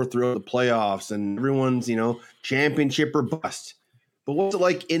home floor throughout the playoffs, and everyone's championship or bust. But what's it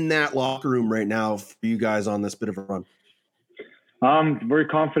like in that locker room right now for you guys on this bit of a run? We're a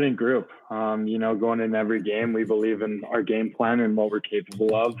confident group. Going in every game, we believe in our game plan and what we're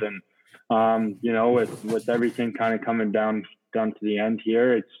capable of, and with everything kind of coming down to the end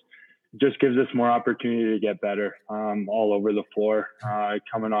here, it just gives us more opportunity to get better all over the floor.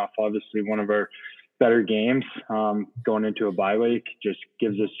 Coming off obviously one of our better games, going into a bye week just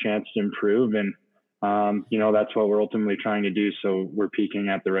gives us a chance to improve, and that's what we're ultimately trying to do. So we're peaking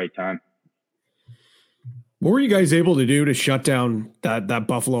at the right time. What were you guys able to do to shut down that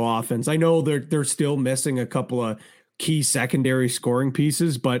Buffalo offense? I know they're still missing a couple of key secondary scoring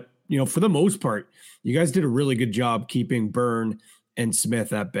pieces, but for the most part, you guys did a really good job keeping Byrne and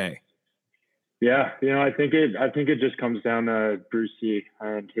Smith at bay. Yeah, I think it just comes down to Brucey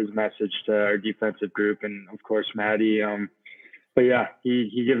and his message to our defensive group, and of course Maddie. But yeah,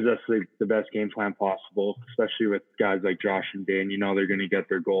 he gives us the best game plan possible, especially with guys like Josh and Dane. They're going to get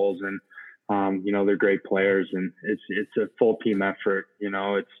their goals, and they're great players, and it's a full team effort.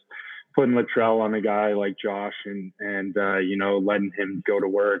 It's putting Latrell on a guy like Josh and letting him go to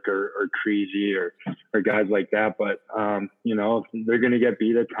work or Creasy or guys like that. But, they're going to get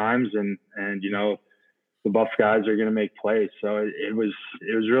beat at times and the Buff guys are going to make plays. So it was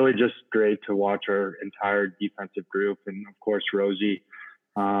really just great to watch our entire defensive group. And of course, Rosie,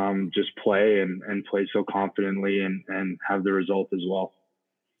 just play and play so confidently and have the result as well.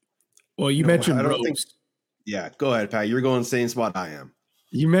 Well, you mentioned Rose. Yeah, go ahead, Pat. You're going same spot I am.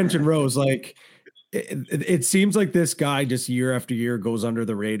 You mentioned Rose. Like, it seems like this guy just year after year goes under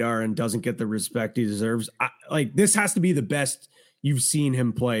the radar and doesn't get the respect he deserves. This has to be the best you've seen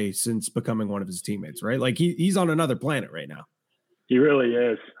him play since becoming one of his teammates, right? Like he's on another planet right now. He really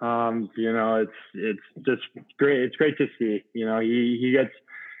is. It's just great. It's great to see. He gets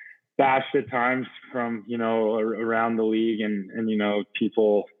bashed at times from around the league and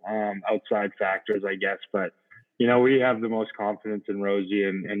people outside factors, I guess, but we have the most confidence in Rosie,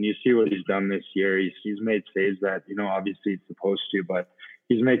 and you see what he's done this year. He's made saves that, obviously he's supposed to, but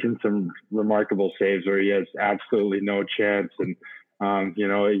he's making some remarkable saves where he has absolutely no chance, and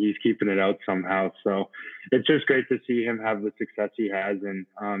he's keeping it out somehow. So it's just great to see him have the success he has, and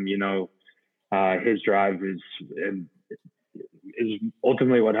his drive is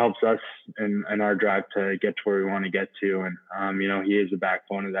ultimately what helps us in our drive to get to where we want to get to, and he is the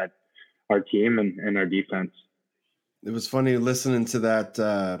backbone of that our team and our defense. It was funny listening to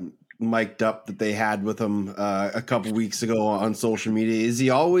that mic'd up that they had with him a couple weeks ago on social media. Is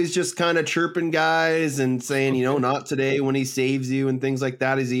he always just kind of chirping guys and saying, not today when he saves you and things like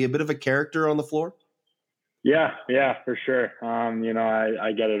that? Is he a bit of a character on the floor? Yeah, for sure.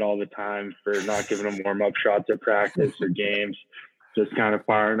 I get it all the time for not giving him warm-up shots at practice or games, just kind of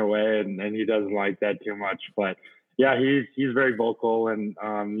firing away, and he doesn't like that too much. But yeah, he's very vocal, and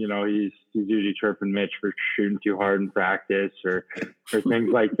he's usually chirping Mitch for shooting too hard in practice or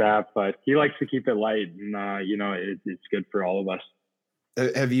things like that. But he likes to keep it light, and it's good for all of us.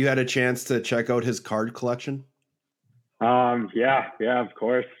 Have you had a chance to check out his card collection? Yeah, of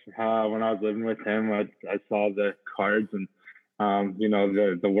course. When I was living with him, I saw the cards and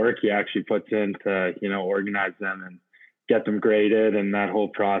the work he actually puts in to organize them and get them graded and that whole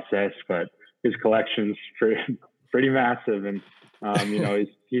process. But his collection's pretty massive, and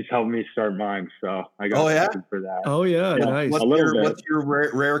he's helped me start mine, so I got for that. Oh yeah, nice. What's your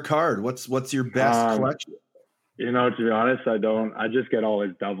rare card? What's your best collection? To be honest, I just get all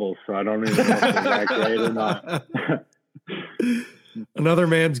his doubles, so I don't even know if it's that great or not. Another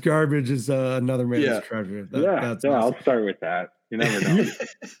man's garbage is another man's treasure. That's awesome. I'll start with that. You never know.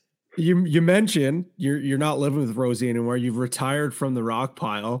 You mentioned you're not living with Rosie anymore. You've retired from the rock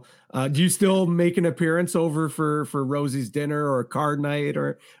pile. Do you still make an appearance over for Rosie's dinner or a card night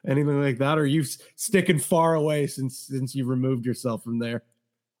or anything like that? Or are you sticking far away since you removed yourself from there?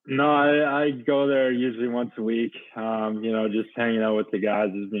 No, I go there usually once a week. Just hanging out with the guys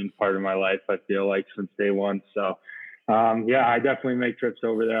has been part of my life, I feel like, since day one. So I definitely make trips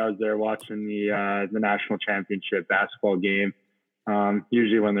over there. I was there watching the national championship basketball game.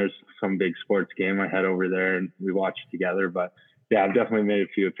 Usually when there's some big sports game, I head over there and we watch it together. But yeah, I've definitely made a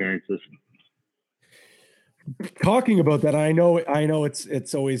few appearances. Talking about that, I know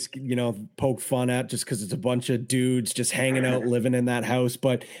it's always, poked fun at just because it's a bunch of dudes just hanging out, living in that house.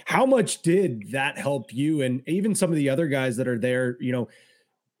 But how much did that help you and even some of the other guys that are there,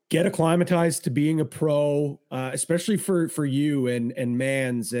 get acclimatized to being a pro, especially for you and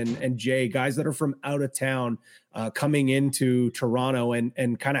Mans and Jay, guys that are from out of town, coming into Toronto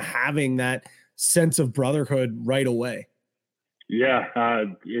and kind of having that sense of brotherhood right away? Yeah,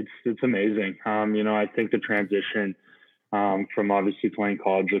 it's amazing. I think the transition from obviously playing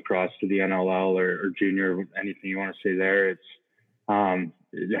college lacrosse to the NLL or junior, anything you want to say there, it's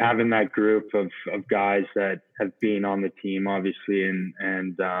having that group of guys that have been on the team, obviously,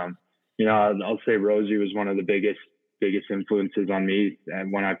 and I'll say Rosie was one of the biggest influences on me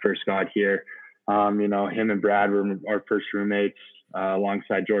when I first got here. Him and Brad were our first roommates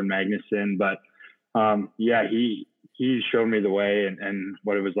alongside Jordan Magnuson, but he showed me the way and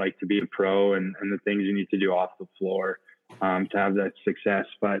what it was like to be a pro and the things you need to do off the floor to have that success.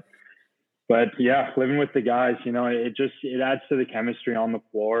 But but yeah, living with the guys, you know, it adds to the chemistry on the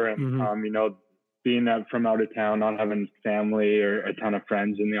floor. And, you know, being from out of town, not having family or a ton of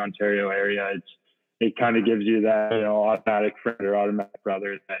friends in the Ontario area, it kind of gives you that, you know, automatic friend or automatic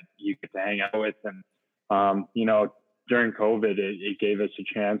brother that you get to hang out with. And, you know, during COVID, it gave us a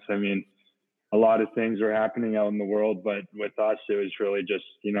chance. I mean, a lot of things were happening out in the world, but with us, it was really just,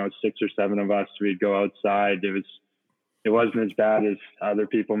 you know, 6 or 7 of us. We'd go outside. It wasn't as bad as other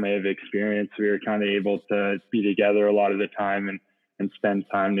people may have experienced. We were kind of able to be together a lot of the time and spend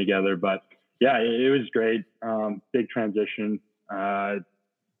time together. But yeah, it was great. Big transition.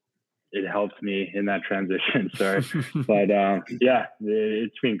 It helped me in that transition. Sorry. But yeah,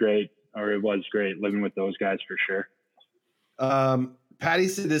 it's been great, or it was great living with those guys for sure. Patty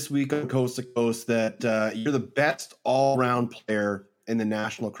said this week on Coast to Coast that you're the best all-around player in the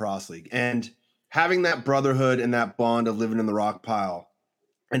National Lacrosse League. And having that brotherhood and that bond of living in the rock pile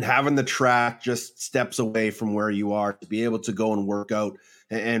and having the track just steps away from where you are to be able to go and work out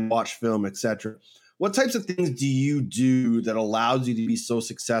and watch film, etc. What types of things do you do that allows you to be so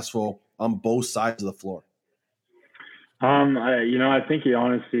successful on both sides of the floor? I think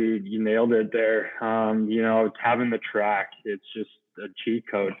you nailed it there. You know, having the track, it's just a cheat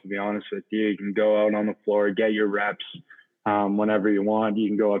code, to be honest with you. You can go out on the floor, get your reps whenever you want. You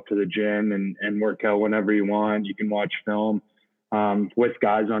can go up to the gym and work out whenever you want. You can watch film with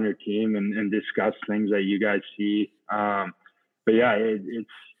guys on your team and discuss things that you guys see. But yeah, it's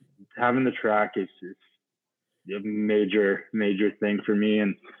having the track is a major thing for me.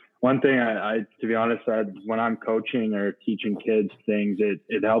 And one thing I to be honest, when I'm coaching or teaching kids things,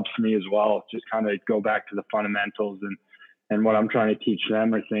 it helps me as well. Just kind of go back to the fundamentals and what I'm trying to teach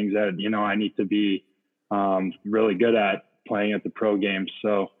them are things that, you know, I need to be really good at playing at the pro game.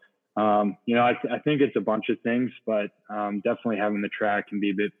 So, you know, I think it's a bunch of things, but definitely having the track and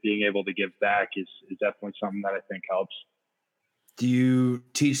being able to give back is definitely something that I think helps. Do you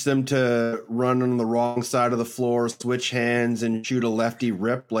teach them to run on the wrong side of the floor, switch hands, and shoot a lefty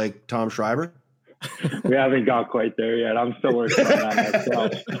rip like Tom Schreiber? We haven't got quite there yet. I'm still working on that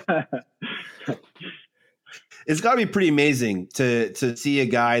myself. It's got to be pretty amazing to see a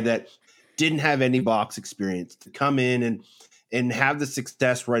guy that didn't have any box experience to come in and have the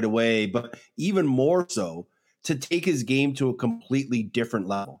success right away, but even more so to take his game to a completely different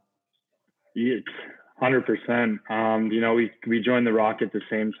level. Yeah, 100%. You know, we joined the Rock at the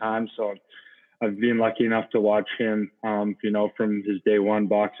same time, so I've been lucky enough to watch him, you know, from his day one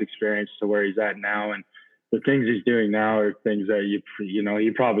box experience to where he's at now. And the things he's doing now are things that you know, he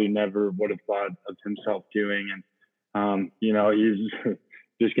probably never would have thought of himself doing. And, you know, he's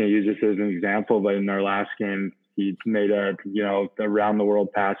just going to use this as an example, but in our last game, he made a round the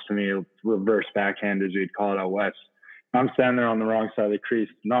world pass to me, reverse backhand, as we'd call it out west. I'm standing there on the wrong side of the crease,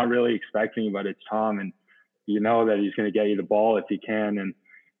 not really expecting, but it's Tom, and you know that he's going to get you the ball if he can. And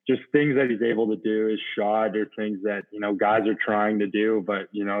just things that he's able to do, his shot, or things that, you know, guys are trying to do, but,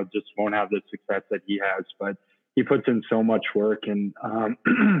 you know, just won't have the success that he has. But he puts in so much work and,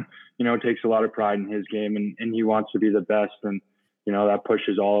 you know, takes a lot of pride in his game, and he wants to be the best. And, you know, that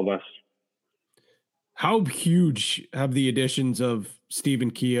pushes all of us. How huge have the additions of Stephen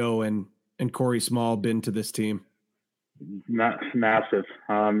Keogh and Corey Small been to this team? Massive.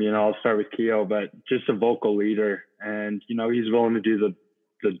 You know, I'll start with Keogh, but just a vocal leader, and, you know, he's willing to do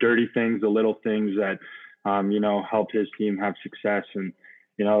the dirty things, the little things that, you know, help his team have success. And,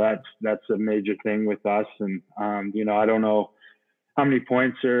 you know, that's a major thing with us. And, you know, I don't know how many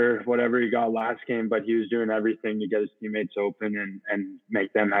points or whatever he got last game, but he was doing everything to get his teammates open and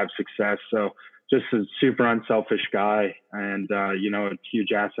make them have success. So just a super unselfish guy, and, you know, a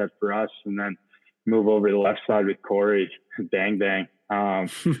huge asset for us. And then move over to the left side with Corey, Bang Bang,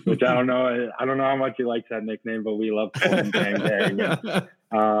 which I don't know how much he likes that nickname, but we love calling him Bang Bang.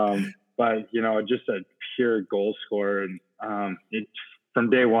 But, you know, just a pure goal scorer. And it's from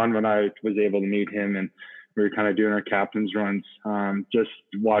day one when I was able to meet him and we were kind of doing our captain's runs, just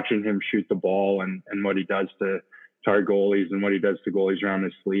watching him shoot the ball and what he does to our goalies and what he does to goalies around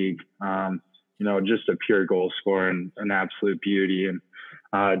this league. You know, just a pure goal scorer and an absolute beauty, and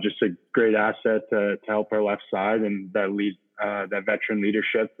just a great asset to help our left side and that veteran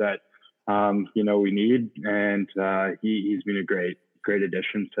leadership that, you know, we need. And he's been a great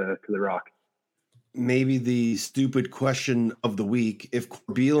addition to the Rock. Maybe the stupid question of the week: if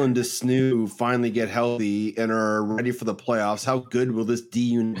Corbeil and Desneux finally get healthy and are ready for the playoffs, how good will this D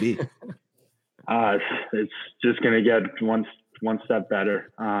unit be? It's just going to get one step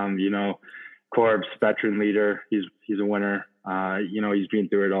better. You know, Corb's veteran leader. He's a winner. You know, he's been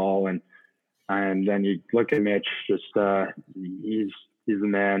through it all. And then you look at Mitch, just he's the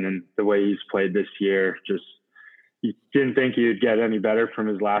man, and the way he's played this year, just you didn't think he would get any better from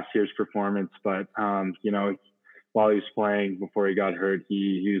his last year's performance. But you know, while he was playing before he got hurt,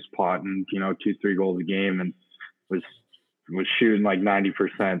 he was potting 2-3 goals a game and was shooting like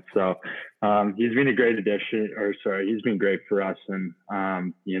 90%. So he's been a great addition, he's been great for us. And,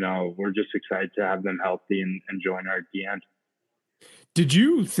 we're just excited to have them healthy and join our DN. Did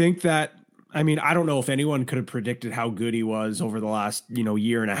you think that, I mean, I don't know if anyone could have predicted how good he was over the last,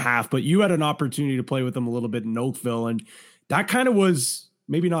 year and a half, but you had an opportunity to play with him a little bit in Oakville, and that kind of was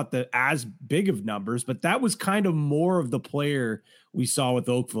maybe not as big of numbers, but that was kind of more of the player we saw with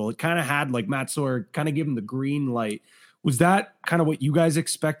Oakville. It kind of had, like, Matt Sawyer kind of give him the green light. Was that kind of what you guys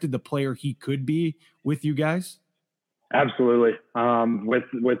expected, the player he could be with you guys? Absolutely.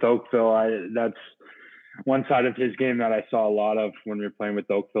 With Oakville, that's one side of his game that I saw a lot of when we were playing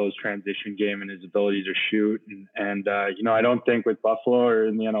with Oakville, his transition game and his ability to shoot. And I don't think with Buffalo or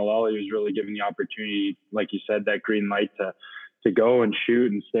in the NLL, he was really given the opportunity, like you said, that green light to go and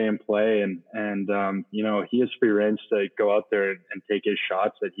shoot and stay and play. And he has free range to go out there and take his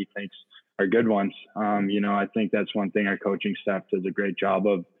shots that he thinks are good ones. I think that's one thing our coaching staff does a great job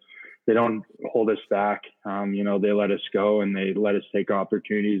of. They don't hold us back. They let us go and they let us take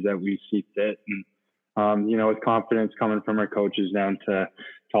opportunities that we see fit. And, with confidence coming from our coaches down to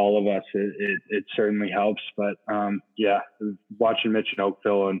all of us, it certainly helps. But watching Mitch in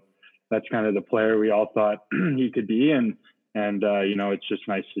Oakville, and that's kind of the player we all thought he could be. And it's just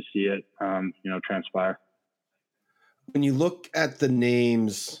nice to see it, transpire. When you look at the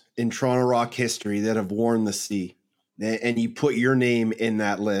names in Toronto Rock history that have worn the C, and you put your name in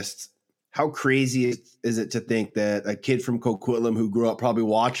that list, how crazy is it to think that a kid from Coquitlam who grew up probably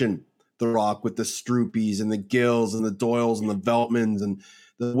watching the Rock with the Stroopies and the Gills and the Doyles and the Veltmans and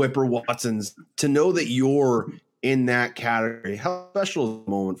the Whipper Watsons, to know that you're in that category, how special is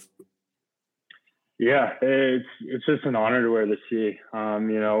the moment? Yeah, it's just an honor to wear the C.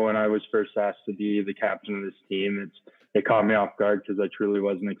 When I was first asked to be the captain of this team, it caught me off guard because I truly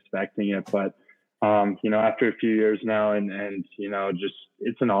wasn't expecting it. But, after a few years now and just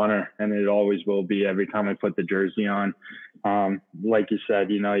it's an honor, and it always will be every time I put the jersey on. Like you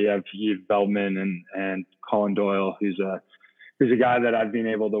said, you have Veltman and Colin Doyle, who's a guy that I've been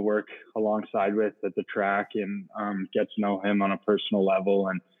able to work alongside with at the track and get to know him on a personal level.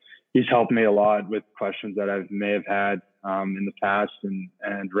 And he's helped me a lot with questions that I may have had in the past and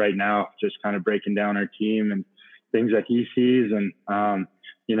right now, just kind of breaking down our team and things that he sees. And,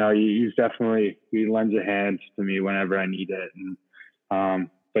 he lends a hand to me whenever I need it. And,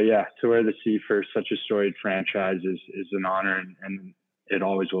 to wear the C for such a storied franchise is an honor, and it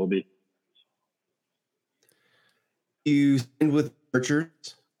always will be. You signed with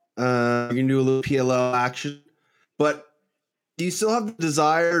Archers. You can do a little PLL action, but do you still have the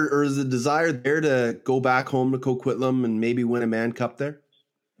desire, or is the desire there to go back home to Coquitlam and maybe win a Man Cup there?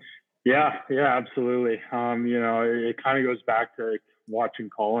 Yeah, absolutely. It kind of goes back to watching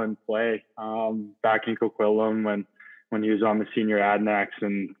Colin play back in Coquitlam when he was on the senior Adnax,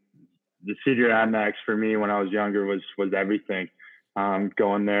 and the senior Adnax for me when I was younger was everything.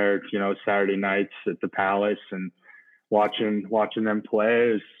 Going there, Saturday nights at the Palace and watching them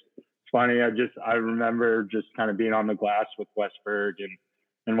play is funny. I remember just kind of being on the glass with Westberg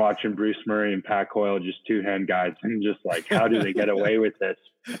and watching Bruce Murray and Pat Coyle just two-hand guys, and just like, how do they get away with this?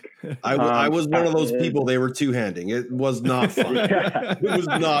 I was one of those people. They were two-handing. It was not fun. Yeah. It was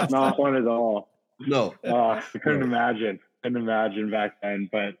not fun at all. No. I couldn't imagine back then.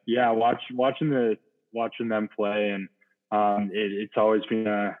 But yeah, watching them play, and it's always been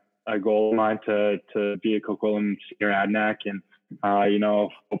a goal of mine to be a Coquitlam senior Adnac, and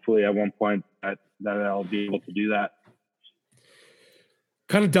hopefully at one point that I'll be able to do that.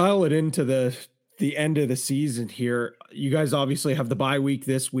 Kind of dial it into the end of the season here. You guys obviously have the bye week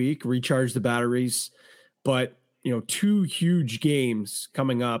this week, recharge the batteries, but 2 huge games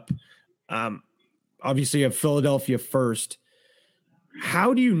coming up. Obviously you have Philadelphia first.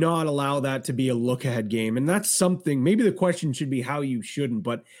 How do you not allow that to be a look ahead game? And that's something, maybe the question should be how you shouldn't,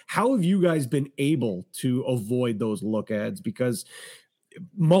 but how have you guys been able to avoid those look aheads? Because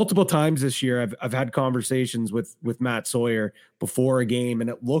multiple times this year, I've had conversations with Matt Sawyer before a game, and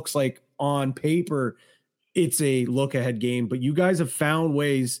it looks like on paper it's a look ahead game, but you guys have found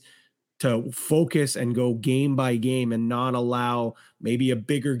ways to focus and go game by game and not allow maybe a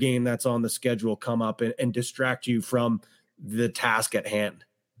bigger game that's on the schedule come up and distract you from the task at hand.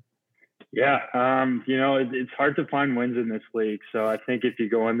 Yeah. It's hard to find wins in this league. So I think if you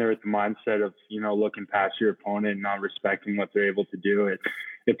go in there with the mindset of, looking past your opponent and not respecting what they're able to do,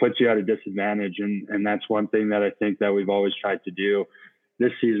 it puts you at a disadvantage. And that's one thing that I think that we've always tried to do.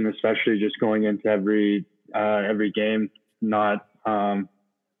 this season, especially just going into every game, not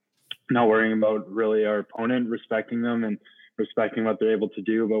worrying about really our opponent, respecting them and respecting what they're able to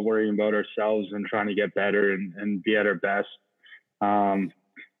do, but worrying about ourselves and trying to get better and be at our best.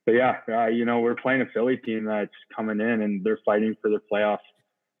 But yeah, we're playing a Philly team that's coming in and they're fighting for their playoff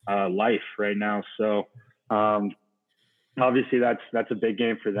life right now. So obviously that's a big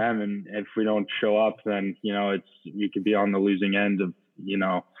game for them. And if we don't show up, then, we could be on the losing end of,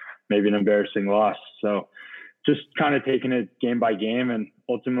 maybe an embarrassing loss. So just kind of taking it game by game, and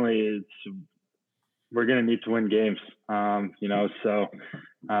ultimately we're going to need to win games. So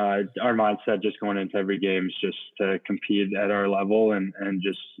our mindset just going into every game is just to compete at our level and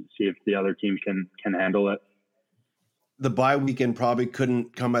just see if the other team can handle it. The bye weekend probably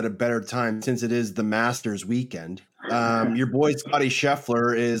couldn't come at a better time since it is the Masters weekend. Your boy Scotty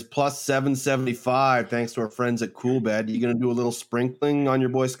Scheffler is plus 775 thanks to our friends at Coolbet. You going to do a little sprinkling on your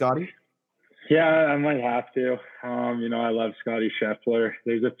boy Scotty? Yeah, I might have to. I love Scotty Scheffler.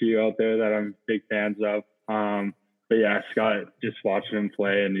 There's a few out there that I'm big fans of. But yeah, Scott, just watching him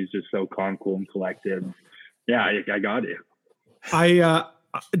play, and he's just so calm, cool, and collected. Yeah, I got you. I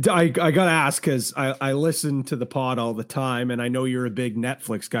got to ask because I listen to the pod all the time, and I know you're a big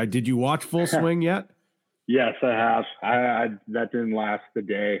Netflix guy. Did you watch Full Swing yet? Yes, I have. That didn't last the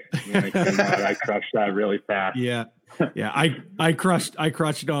day when it came out. I crushed that really fast. Yeah. I crushed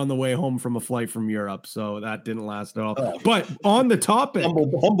it on the way home from a flight from Europe, so that didn't last at all. But on the topic,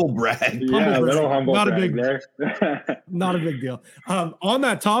 humble brag. Yeah, a little humble not brag a big there. Not a big deal. On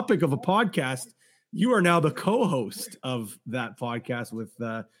that topic of a podcast, you are now the co-host of that podcast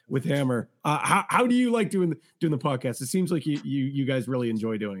with Hammer. How do you like doing the podcast? It seems like you guys really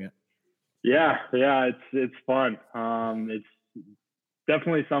enjoy doing it. Yeah, it's fun. It's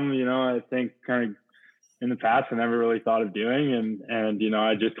definitely something, I think kind of in the past I never really thought of doing. And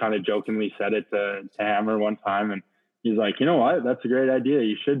I just kind of jokingly said it to Hammer one time, and he's like, you know what, that's a great idea.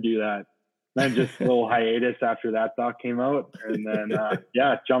 You should do that. Then just a little hiatus after that thought came out, and then,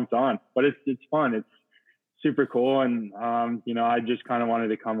 it jumped on, but it's fun. It's super cool. And, I just kind of wanted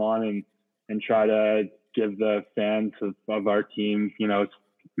to come on and try to give the fans of our team,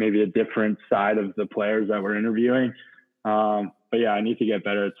 maybe a different side of the players that we're interviewing. But yeah, I need to get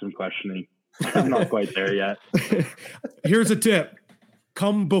better at some questioning. I'm not quite there yet. Here's a tip.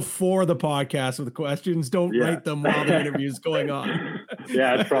 Come before the podcast with the questions. Don't write them while the interview is going on.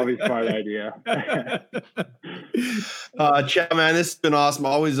 Yeah, it's probably a smart idea. Chat, man, this has been awesome.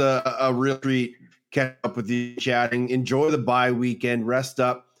 Always a real treat catching up with you, chatting. Enjoy the bye weekend. Rest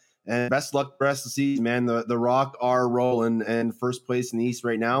up. And best luck the rest of the season, man. The Rock are rolling and first place in the East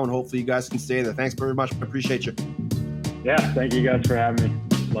right now, and hopefully you guys can stay there. Thanks very much. I appreciate you. Yeah, thank you guys for having me.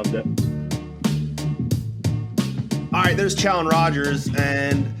 Loved it. All right, there's Challen Rogers,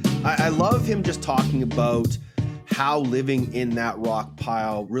 and I love him just talking about how living in that rock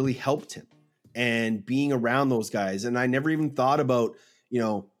pile really helped him and being around those guys. And I never even thought about,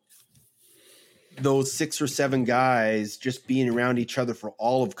 those 6 or 7 guys just being around each other for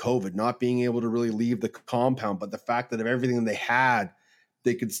all of COVID, not being able to really leave the compound, but the fact that of everything they had,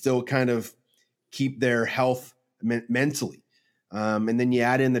 they could still kind of keep their health mentally. And then you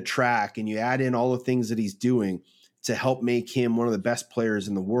add in the track and you add in all the things that he's doing to help make him one of the best players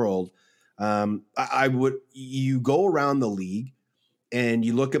in the world. You go around the league and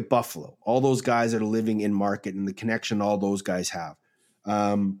you look at Buffalo, all those guys that are living in market and the connection all those guys have.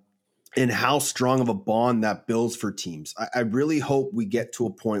 And how strong of a bond that builds for teams. I really hope we get to a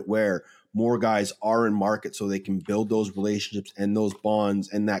point where more guys are in market so they can build those relationships and those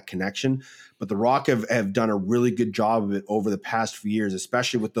bonds and that connection. But the Rock have done a really good job of it over the past few years,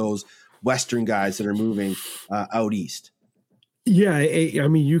 especially with those Western guys that are moving out East. Yeah, I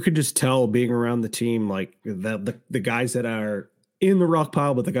mean, you could just tell being around the team, like the guys that are in the rock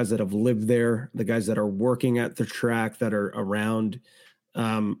pile, but the guys that have lived there, the guys that are working at the track that are around.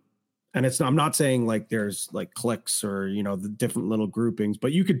 And I'm not saying like there's like cliques or, the different little groupings,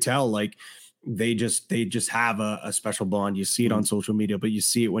 but you could tell like they just have a special bond. You see it on social media, but you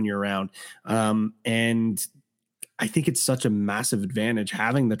see it when you're around. And I think it's such a massive advantage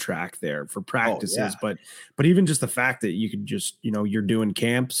having the track there for practices, but even just the fact that you could just, you're doing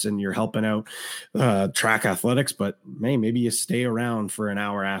camps and you're helping out track athletics, but maybe you stay around for an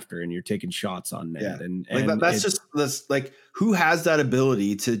hour after and you're taking shots on net. Yeah. And that's like, who has that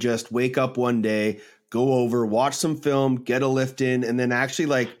ability to just wake up one day, go over, watch some film, get a lift in, and then actually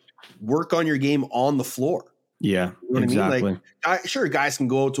like work on your game on the floor. Yeah, you know exactly. I mean? Like, sure, guys can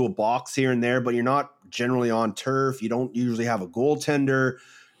go to a box here and there, but you're not generally on turf. You don't usually have a goaltender.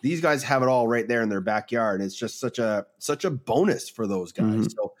 these guys have it all right there in their backyard. It's just such a bonus for those guys. Mm-hmm.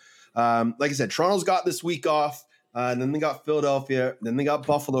 So, like I said, Toronto's got this week off. Then they got Philadelphia. Then they got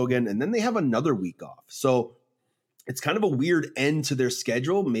Buffalo again. And then they have another week off. So it's kind of a weird end to their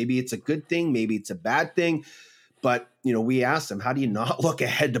schedule. Maybe it's a good thing. Maybe it's a bad thing. But, we asked them, how do you not look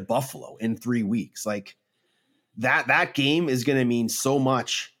ahead to Buffalo in 3 weeks? Like that game is going to mean so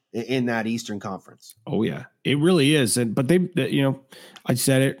much in that Eastern Conference. Oh yeah, it really is. But I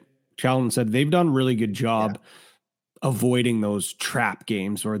said it, Challen said they've done a really good job avoiding those trap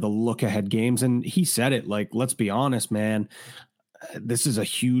games or the look ahead games. And he said it, like, let's be honest, man, this is a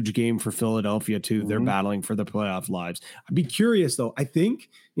huge game for Philadelphia too. Mm-hmm. They're battling for the playoff lives. I'd be curious though. I think,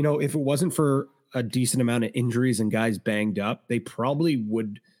 if it wasn't for a decent amount of injuries and guys banged up, they probably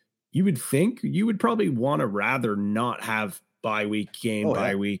would, you would probably want to rather not have bye week.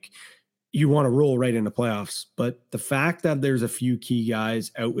 You want to roll right into playoffs. But the fact that there's a few key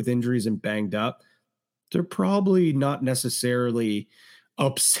guys out with injuries and banged up, they're probably not necessarily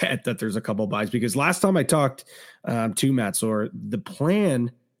upset that there's a couple buys, because last time I talked to Matt Soar,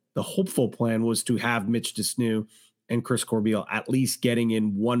 the hopeful plan was to have Mitch Desnew and Chris Corbeil at least getting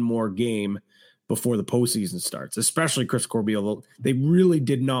in one more game before the postseason starts, especially Chris Corbeil. They really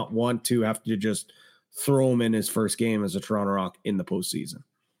did not want to have to just throw him in his first game as a Toronto Rock in the postseason.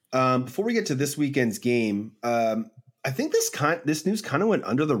 Before we get to this weekend's game, I think this news kind of went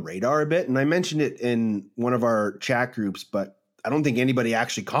under the radar a bit, and I mentioned it in one of our chat groups, but I don't think anybody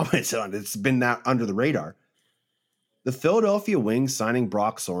actually commented on it. It's been that under the radar. The Philadelphia Wings signing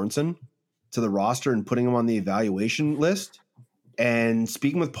Brock Sorensen to the roster and putting him on the evaluation list. And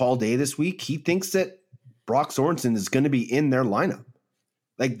speaking with Paul Day this week, he thinks that Brock Sorensen is going to be in their lineup.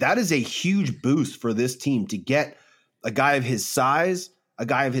 Like, that is a huge boost for this team to get a guy of his size, a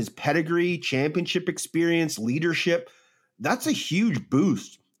guy of his pedigree, championship experience, leadership. That's a huge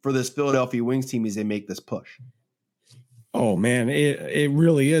boost for this Philadelphia Wings team as they make this push. Oh man, it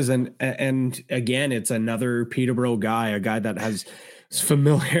really is. And again, it's another Peterborough guy, a guy that has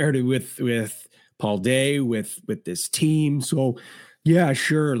familiarity with Paul Day, with this team. So yeah,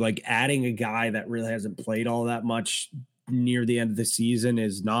 sure. Like, adding a guy that really hasn't played all that much near the end of the season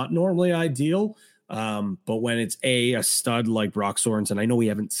is not normally ideal. But when it's a stud like Brock Sorensen, I know we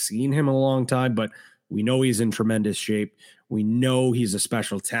haven't seen him in a long time, but we know he's in tremendous shape. We know he's a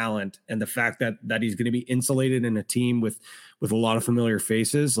special talent. And the fact that he's going to be insulated in a team with a lot of familiar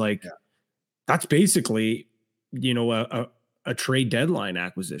faces, that's basically, a trade deadline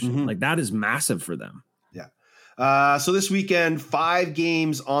acquisition. Mm-hmm. Like, that is massive for them. Yeah. So this weekend, 5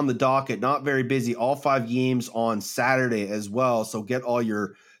 games on the docket, not very busy. All 5 games on Saturday as well. So get all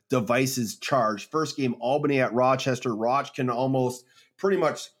your devices charged. First game, Albany at Rochester. Roch can almost pretty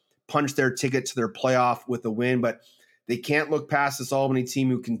much punch their ticket to their playoff with a win, but they can't look past this Albany team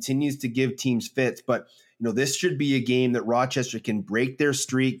who continues to give teams fits. But, this should be a game that Rochester can break their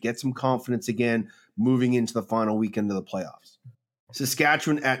streak, get some confidence again, moving into the final weekend of the playoffs.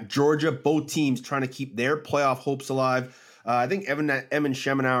 Saskatchewan at Georgia, both teams trying to keep their playoff hopes alive. I think Evan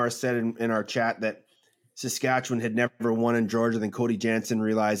Schemenauer said in our chat that Saskatchewan had never won in Georgia. Then Cody Jansen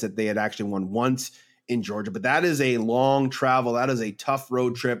realized that they had actually won once in Georgia. But that is a long travel. That is a tough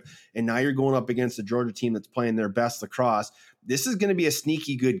road trip. And now you're going up against a Georgia team that's playing their best lacrosse. This is going to be a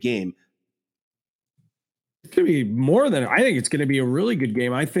sneaky good game. It's going to be more than, I think it's going to be a really good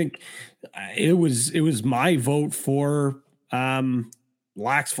game. I think it was my vote for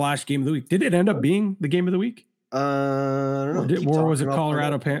Lax Flash game of the week. Did it end up being the game of the week? I don't know. Or was it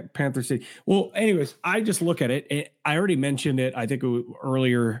Colorado Panther City? Well, anyways, I just look at it. I already mentioned it, I think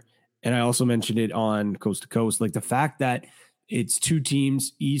earlier, and I also mentioned it on Coast to Coast. Like, the fact that it's 2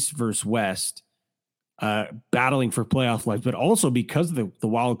 teams, East versus West, battling for playoff life, but also because of the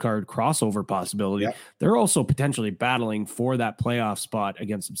wild card crossover possibility, they're also potentially battling for that playoff spot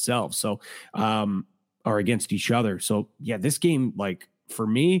against themselves. So, or against each other. So yeah, this game, like, for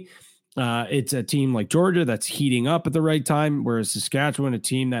me, it's a team like Georgia that's heating up at the right time, whereas Saskatchewan, a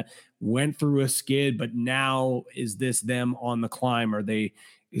team that went through a skid, but now is this them on the climb?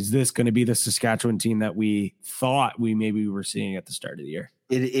 Is this going to be the Saskatchewan team that we thought we were seeing at the start of the year?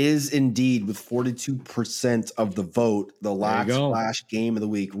 It is indeed, with 42% of the vote, the Lax Flash game of the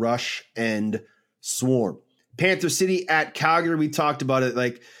week, Rush and Swarm. Panther City at Calgary, we talked about it.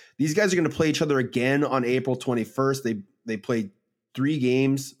 Like, these guys are going to play each other again on April 21st. They played 3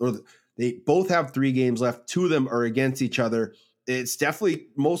 games, or they both have 3 games left. 2 of them are against each other. It's definitely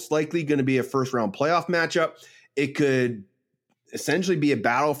most likely going to be a first-round playoff matchup. It could essentially be a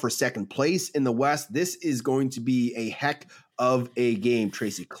battle for second place in the West. This is going to be a heck of a game.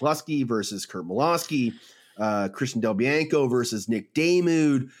 Tracy Kluski versus Kurt Molosky. Christian Del Bianco versus Nick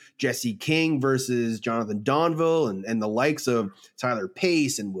Damoud, Jesse King versus Jonathan Donville, and the likes of Tyler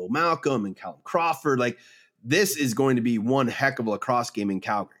Pace and Will Malcolm and Callum Crawford. Like, this is going to be one heck of a lacrosse game in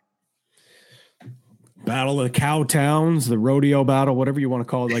Calgary. Battle of the Cow Towns, the rodeo battle, whatever you want to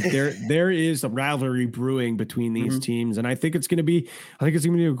call it. Like there is a rivalry brewing between these teams. And I think it's going to be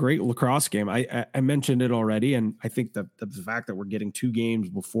a great lacrosse game. I mentioned it already. And I think that the fact that we're getting 2 games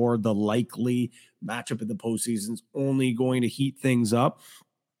before the likely matchup in the postseason is only going to heat things up.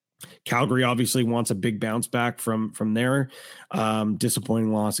 Calgary obviously wants a big bounce back from their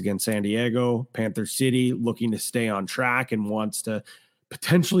disappointing loss against San Diego. Panther City looking to stay on track and wants to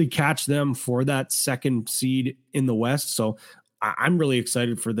potentially catch them for that 2nd seed in the West. So I'm really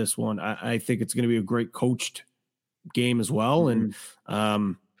excited for this one. I think it's going to be a great coached game as well. And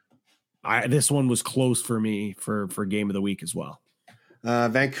this one was close for me for game of the week as well.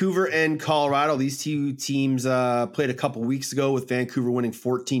 Vancouver and Colorado. These 2 teams played a couple weeks ago with Vancouver winning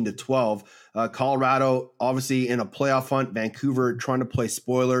 14-12. Colorado obviously in a playoff hunt. Vancouver trying to play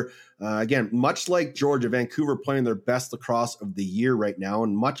spoiler. Again, much like Georgia, Vancouver playing their best lacrosse of the year right now,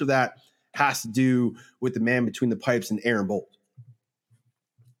 and much of that has to do with the man between the pipes and Aaron Bold.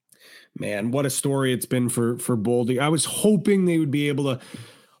 Man, what a story it's been for Boldy. I was hoping they would be able to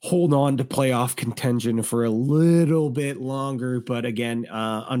hold on to playoff contention for a little bit longer, but again,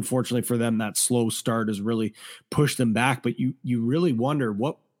 unfortunately for them, that slow start has really pushed them back. But you really wonder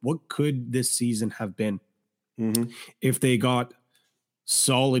what could this season have been if they got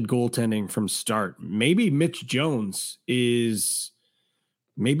solid goaltending from start. Maybe Mitch Jones is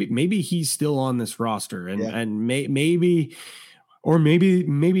maybe he's still on this roster and maybe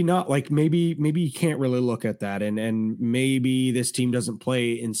not. Like maybe you can't really look at that and maybe this team doesn't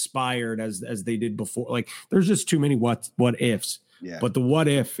play inspired as they did before. Like there's just too many what ifs. Yeah. But the what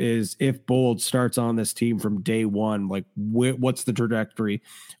if is if Bold starts on this team from day one, like what's the trajectory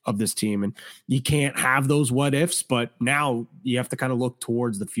of this team? And you can't have those what ifs, but now you have to kind of look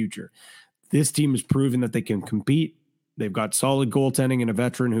towards the future. This team has proven that they can compete. They've got solid goaltending and a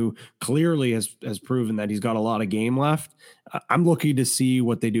veteran who clearly has proven that he's got a lot of game left. I'm looking to see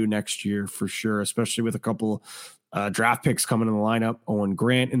what they do next year for sure, especially with a couple draft picks coming in the lineup, Owen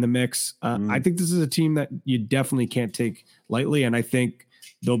Grant in the mix. I think this is a team that you definitely can't take lightly, and I think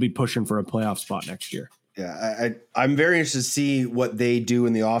they'll be pushing for a playoff spot next year. Yeah, I'm very interested to see what they do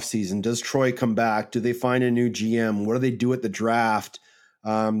in the offseason. Does Troy come back? Do they find a new GM? What do they do at the draft?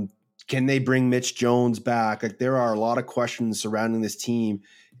 Can they bring Mitch Jones back? Like, there are a lot of questions surrounding this team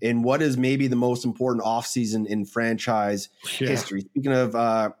in what is maybe the most important offseason in franchise history. Speaking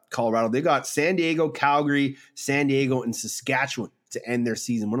of Colorado, they got San Diego, Calgary, San Diego, and Saskatchewan to end their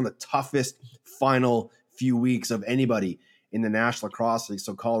season. One of the toughest final few weeks of anybody in the National Lacrosse League.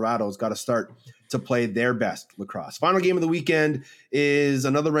 So Colorado's got to start to play their best lacrosse. Final game of the weekend is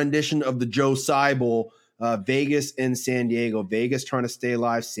another rendition of the Joe Tsai Bowl. Vegas and San Diego. Vegas trying to stay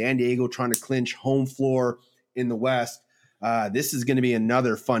alive. San Diego trying to clinch home floor in the West. This is going to be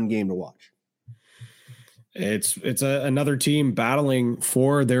another fun game to watch. It's another team battling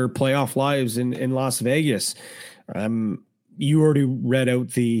for their playoff lives in Las Vegas. You already read out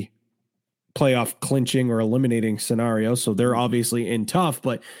the playoff clinching or eliminating scenario, so they're obviously in tough.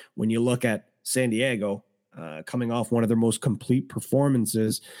 But when you look at San Diego, coming off one of their most complete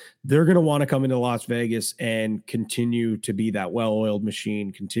performances, they're going to want to come into Las Vegas and continue to be that well-oiled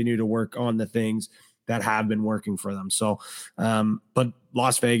machine, continue to work on the things that have been working for them. So, but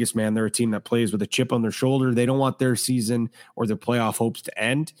Las Vegas, man, they're a team that plays with a chip on their shoulder. They don't want their season or their playoff hopes to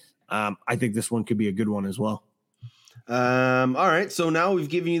end. I think this one could be a good one as well. All right. So now we've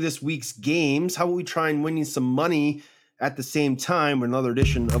given you this week's games. How about we try and win you some money at the same time with another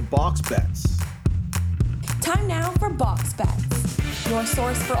edition of Box Bets? Time now for Box Bets, your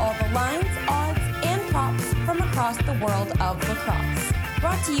source for all the lines, odds, and props from across the world of lacrosse.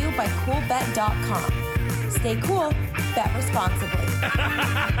 Brought to you by CoolBet.com. Stay cool, bet responsibly.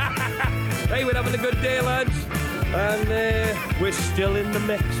 Hey, we're having a good day, lads. And we're still in the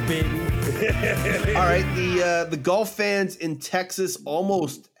mix, baby. All right, the golf fans in Texas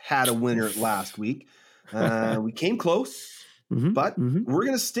almost had a winner last week. We came close. But we're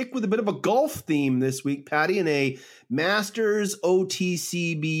going to stick with a bit of a golf theme this week, Patty, in a Masters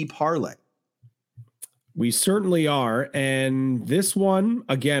OTCB parlay. We certainly are. And this one,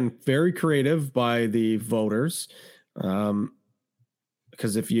 again, very creative by the voters.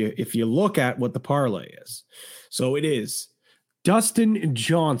 Because if you look at what the parlay is, so it is Dustin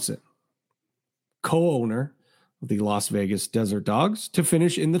Johnson, co-owner of the Las Vegas Desert Dogs, to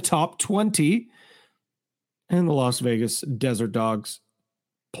finish in the top 20. And the Las Vegas Desert Dogs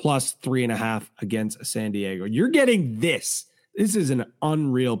plus 3.5 against San Diego. You're getting this. This is an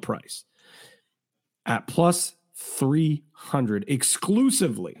unreal price at plus 300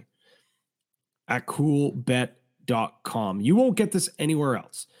 exclusively at coolbet.com. You won't get this anywhere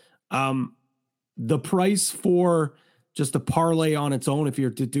else. The price for just a parlay on its own, if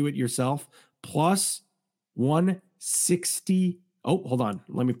you're to do it yourself, plus 160. Oh, hold on.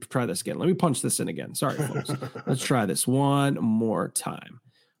 Let me try this again. Let me punch this in again. Sorry, folks. Let's try this one more time.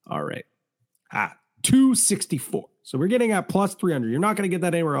 All right. 264. So we're getting at plus 300. You're not going to get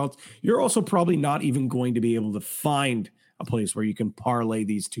that anywhere else. You're also probably not even going to be able to find a place where you can parlay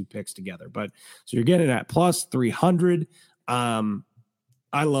these two picks together. But so you're getting at plus 300.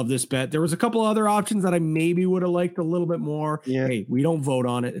 I love this bet. There was a couple other options that I maybe would have liked a little bit more. Yeah. Hey, we don't vote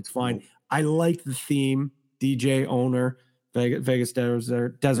on it. It's fine. I like the theme. DJ owner, Vegas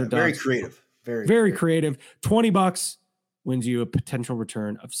Desert Dogs. Very creative. Very creative. $20 wins you a potential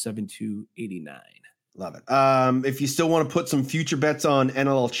return of $7,289. Love it. If you still want to put some future bets on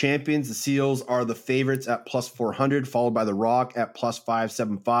NLL champions, the Seals are the favorites at plus 400, followed by the Rock at plus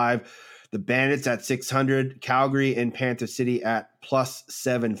 575. The Bandits at 600, Calgary and Panther City at plus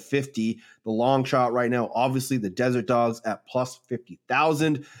 750. The long shot right now, obviously the Desert Dogs at plus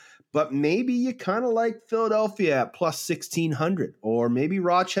 50,000. But maybe you kind of like Philadelphia at plus 1,600. Or maybe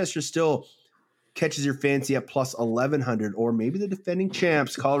Rochester still catches your fancy at plus 1,100. Or maybe the defending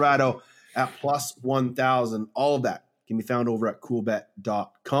champs, Colorado, at plus 1,000. All of that can be found over at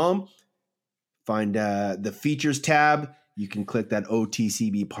coolbet.com. Find the features tab. You can click that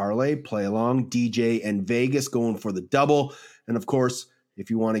OTCB parlay, play along, DJ and Vegas going for the double. And of course, if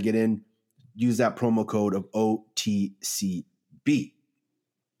you want to get in, use that promo code of OTCB.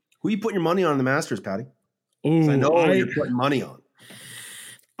 Who are you putting your money on in the Masters, Patty? Ooh, I know you're putting money on.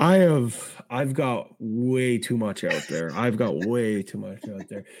 I've got way too much out there.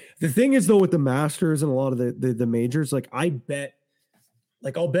 The thing is, though, with the Masters and a lot of the majors, like I'll bet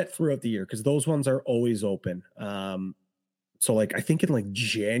throughout the year because those ones are always open. So like I think in like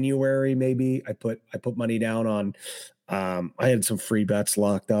January maybe I put money down on I had some free bets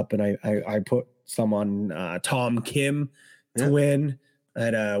locked up and I put some on Tom Kim to win. I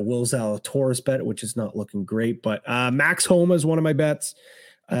had a Will Zalatoris bet, which is not looking great, but Max Homa is one of my bets.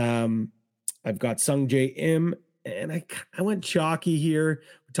 I've got Sung Jae Im, and I went chalky here.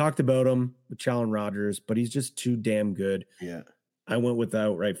 We talked about him with Challen Rogers, but he's just too damn good. Yeah. I went with the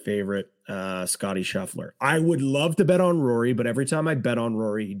outright favorite, Scotty Scheffler. I would love to bet on Rory, but every time I bet on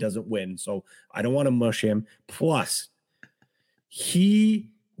Rory, he doesn't win. So I don't want to mush him. Plus,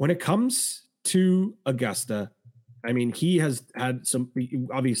 when it comes to Augusta, I mean, he has had some,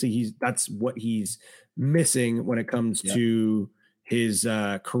 obviously that's what he's missing when it comes to his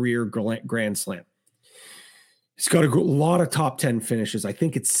career Grand Slam. He's got a lot of top 10 finishes. I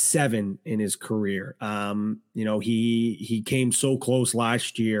think it's 7 in his career. He came so close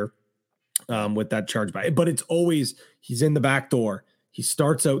last year with that charge by, but it's always, he's in the back door. He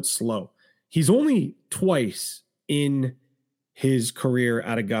starts out slow. He's only twice in his career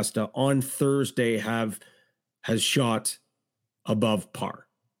at Augusta on Thursday has shot above par.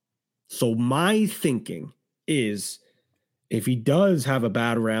 So my thinking is, if he does have a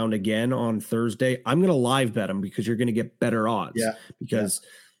bad round again on Thursday, I'm going to live bet him because you're going to get better odds. Yeah. Because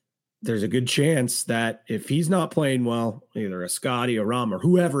there's a good chance that if he's not playing well, either a Scotty or Ram or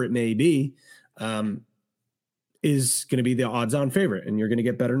whoever it may be, is going to be the odds-on favorite, and you're going to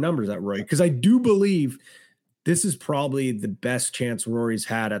get better numbers at Rory. Because I do believe this is probably the best chance Rory's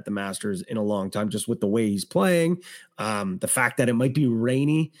had at the Masters in a long time, just with the way he's playing, the fact that it might be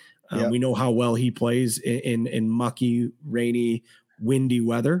rainy. We know how well he plays in mucky, rainy, windy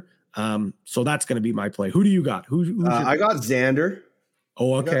weather. So that's going to be my play. Who do you got? I got Xander.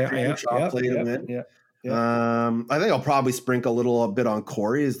 Oh, okay. I think I'll probably sprinkle a little bit on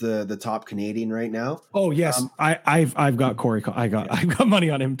Corey as the top Canadian right now. Oh yes, I've got Corey. I've got money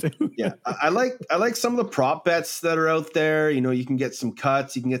on him too. Yeah, I like some of the prop bets that are out there. You know, you can get some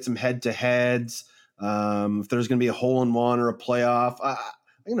cuts, you can get some head to heads. If there's going to be a hole in one or a playoff,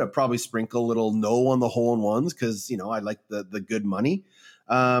 I'm going to probably sprinkle a little no on the hole in ones because, you know, I like the good money.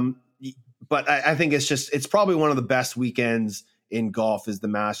 But I think it's probably one of the best weekends in golf is the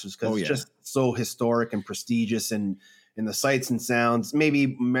Masters because it's just so historic and prestigious and the sights and sounds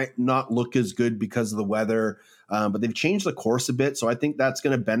maybe might not look as good because of the weather, but they've changed the course a bit. So I think that's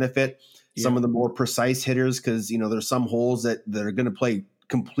going to benefit some of the more precise hitters because, you know, there's some holes that are going to play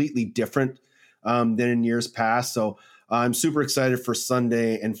completely different than in years past. So I'm super excited for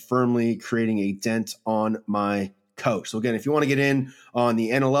Sunday and firmly creating a dent on my couch. So again, if you want to get in on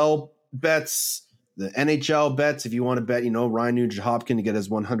the NLL bets, NHL bets, if you want to bet, Ryan Nugent-Hopkins to get his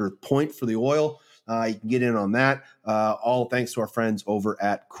 100th point for the Oil, you can get in on that. All thanks to our friends over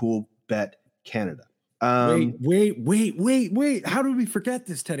at Cool Bet Canada. Wait. How did we forget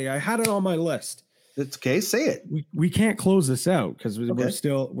this, Teddy? I had it on my list. It's okay. Say it. We can't close this out because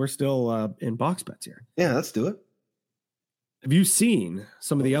we're still in box bets here. Yeah, let's do it. Have you seen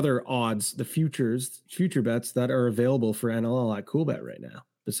some of the other odds, the future bets that are available for NLL at Coolbet right now,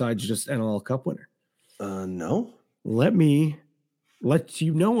 besides just NLL Cup winner? No. Let me let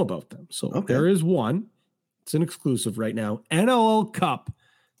you know about them. So there is one. It's an exclusive right now. NLL Cup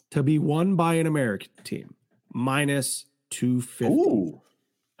to be won by an American team, minus 250. Ooh.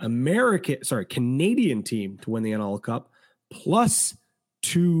 Canadian team to win the NLL Cup, plus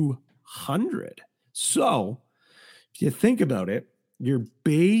 200. So if you think about it, you're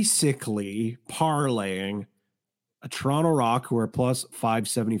basically parlaying a Toronto Rock, who are plus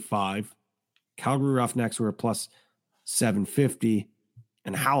 575, Calgary Roughnecks, who are plus 750,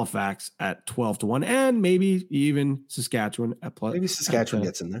 and Halifax at 12-1, and maybe even Saskatchewan at plus. Maybe Saskatchewan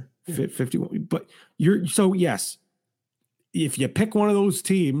gets in there. 51. But yes, if you pick one of those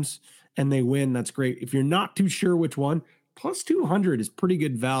teams and they win, that's great. If you're not too sure which one, plus 200 is pretty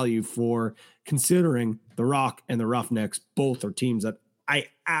good value for considering the Rock and the Roughnecks. Both are teams that I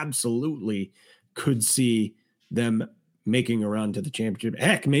absolutely could see them making a run to the championship.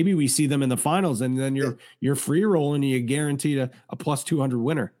 Heck, maybe we see them in the finals, and then you're free rolling and you guaranteed a plus 200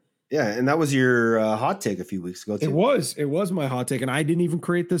 winner. Yeah, and that was your hot take a few weeks ago too. It was my hot take, and I didn't even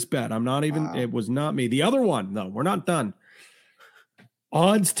create this bet. I'm not even. Wow. It was not me. The other one, no, we're not done.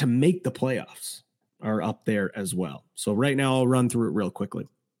 Odds to make the playoffs are up there as well. So right now I'll run through it real quickly.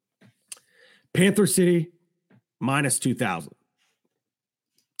 Panther City, minus 2,000.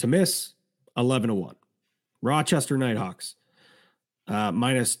 To miss, 11-1. Rochester Knighthawks,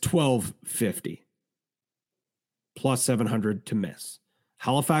 minus 1,250. Plus 700 to miss.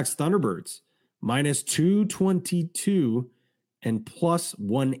 Halifax Thunderbirds, minus 222 and plus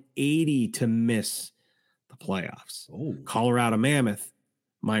 180 to miss the playoffs. Oh. Colorado Mammoth,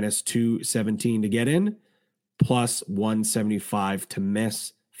 minus 217 to get in, plus 175 to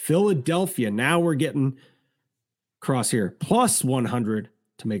miss. Philadelphia, now we're getting cross here, plus 100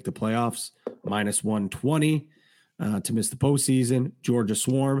 to make the playoffs, minus 120 to miss the postseason. Georgia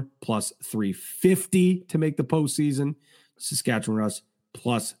Swarm, plus 350 to make the postseason. Saskatchewan Rush,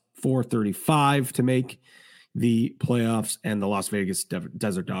 plus 435 to make the playoffs, and the Las Vegas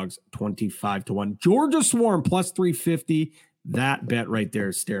Desert Dogs, 25-1. Georgia Swarm, plus 350. That bet right there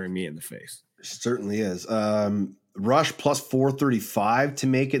is staring me in the face. It certainly is. Rush plus 435 to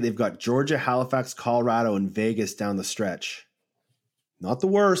make it. They've got Georgia, Halifax, Colorado, and Vegas down the stretch. Not the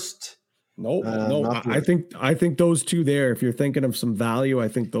worst. No. I think those two there, if you're thinking of some value, I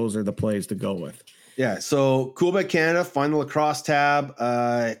think those are the plays to go with. Yeah. So Coolbet Canada, find the lacrosse tab,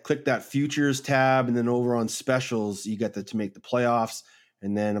 click that futures tab, and then over on specials, you get to make the playoffs.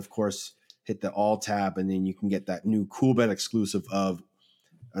 And then of course, hit the all tab, and then you can get that new Coolbet exclusive of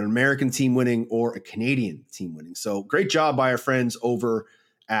an American team winning or a Canadian team winning. So great job by our friends over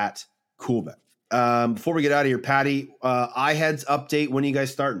at Coolbet. Before we get out of here, Patty, iHeads update. When are you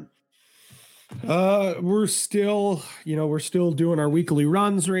guys starting? We're still doing our weekly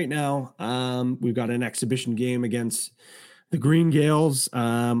runs right now. We've got an exhibition game against the Green Gales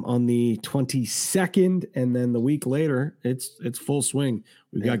on the 22nd, and then the week later, it's full swing.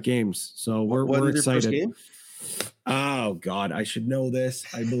 We've got games, so we're excited. First game? Oh God, I should know this.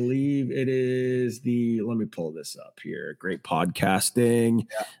 I believe it is let me pull this up here. Great podcasting.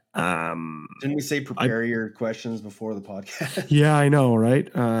 Yeah. Didn't we say prepare your questions before the podcast? Yeah, I know,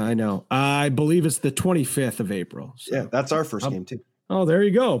 right? I know. I believe it's the 25th of April. So. Yeah, that's our first game too. Oh, there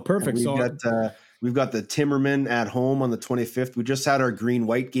you go. Perfect. We've got the Timmerman at home on the 25th. We just had our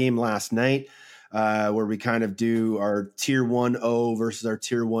green-white game last night, where we kind of do our tier 1O versus our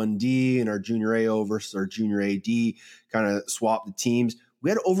tier 1D and our junior AO versus our junior AD, kind of swap the teams. We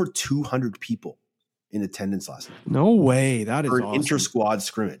had over 200 people in attendance last night. No way. That is for an awesome. inter-squad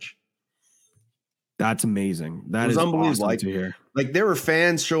scrimmage. That's amazing. That is unbelievable. Awesome to hear. Like there were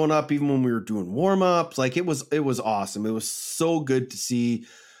fans showing up even when we were doing warm-ups. Like it was awesome. It was so good to see.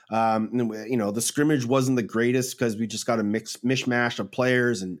 The scrimmage wasn't the greatest because we just got a mishmash of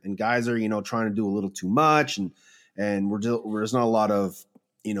players and guys are, trying to do a little too much. And there's not a lot of,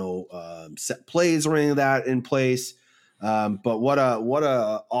 set plays or anything of that in place. But what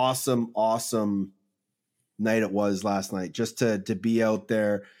a awesome night it was last night, just to be out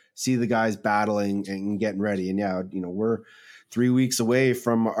there, see the guys battling and getting ready. And yeah, we're 3 weeks away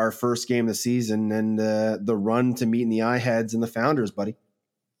from our first game of the season and the run to meeting the iHeads and the Founders, buddy.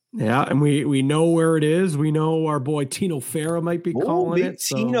 Yeah, and we know where it is. We know our boy Tino Farah might be calling it.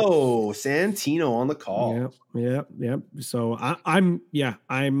 Tino Santino on the call. Yeah. So I'm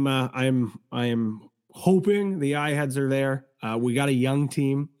hoping the I-heads are there. We got a young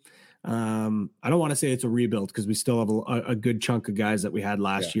team. I don't want to say it's a rebuild because we still have a good chunk of guys that we had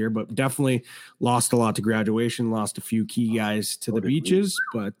last year, but definitely lost a lot to graduation, lost a few key guys to the beaches.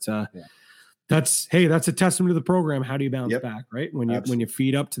 But that's a testament to the program. How do you bounce back, right? When you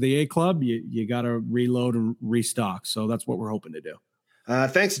feed up to the A club, you got to reload and restock. So that's what we're hoping to do.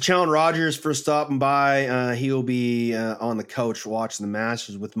 Thanks to Challen Rogers for stopping by. He'll be on the couch watching the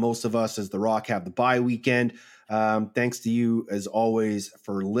Masters with most of us as the Rock have the bye weekend. Thanks to you, as always,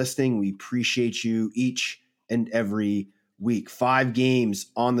 for listening. We appreciate you each and every week. 5 games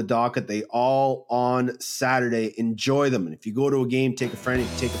on the docket. They all on Saturday. Enjoy them. And if you go to a game, take a friend. If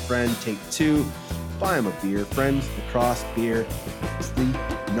you take a friend, take 2. Buy them a beer. Friends, lacrosse, beer. It's the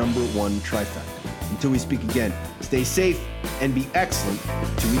 #1 trifecta. Until we speak again, stay safe and be excellent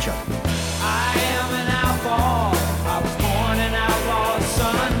to each other. I am an outlaw.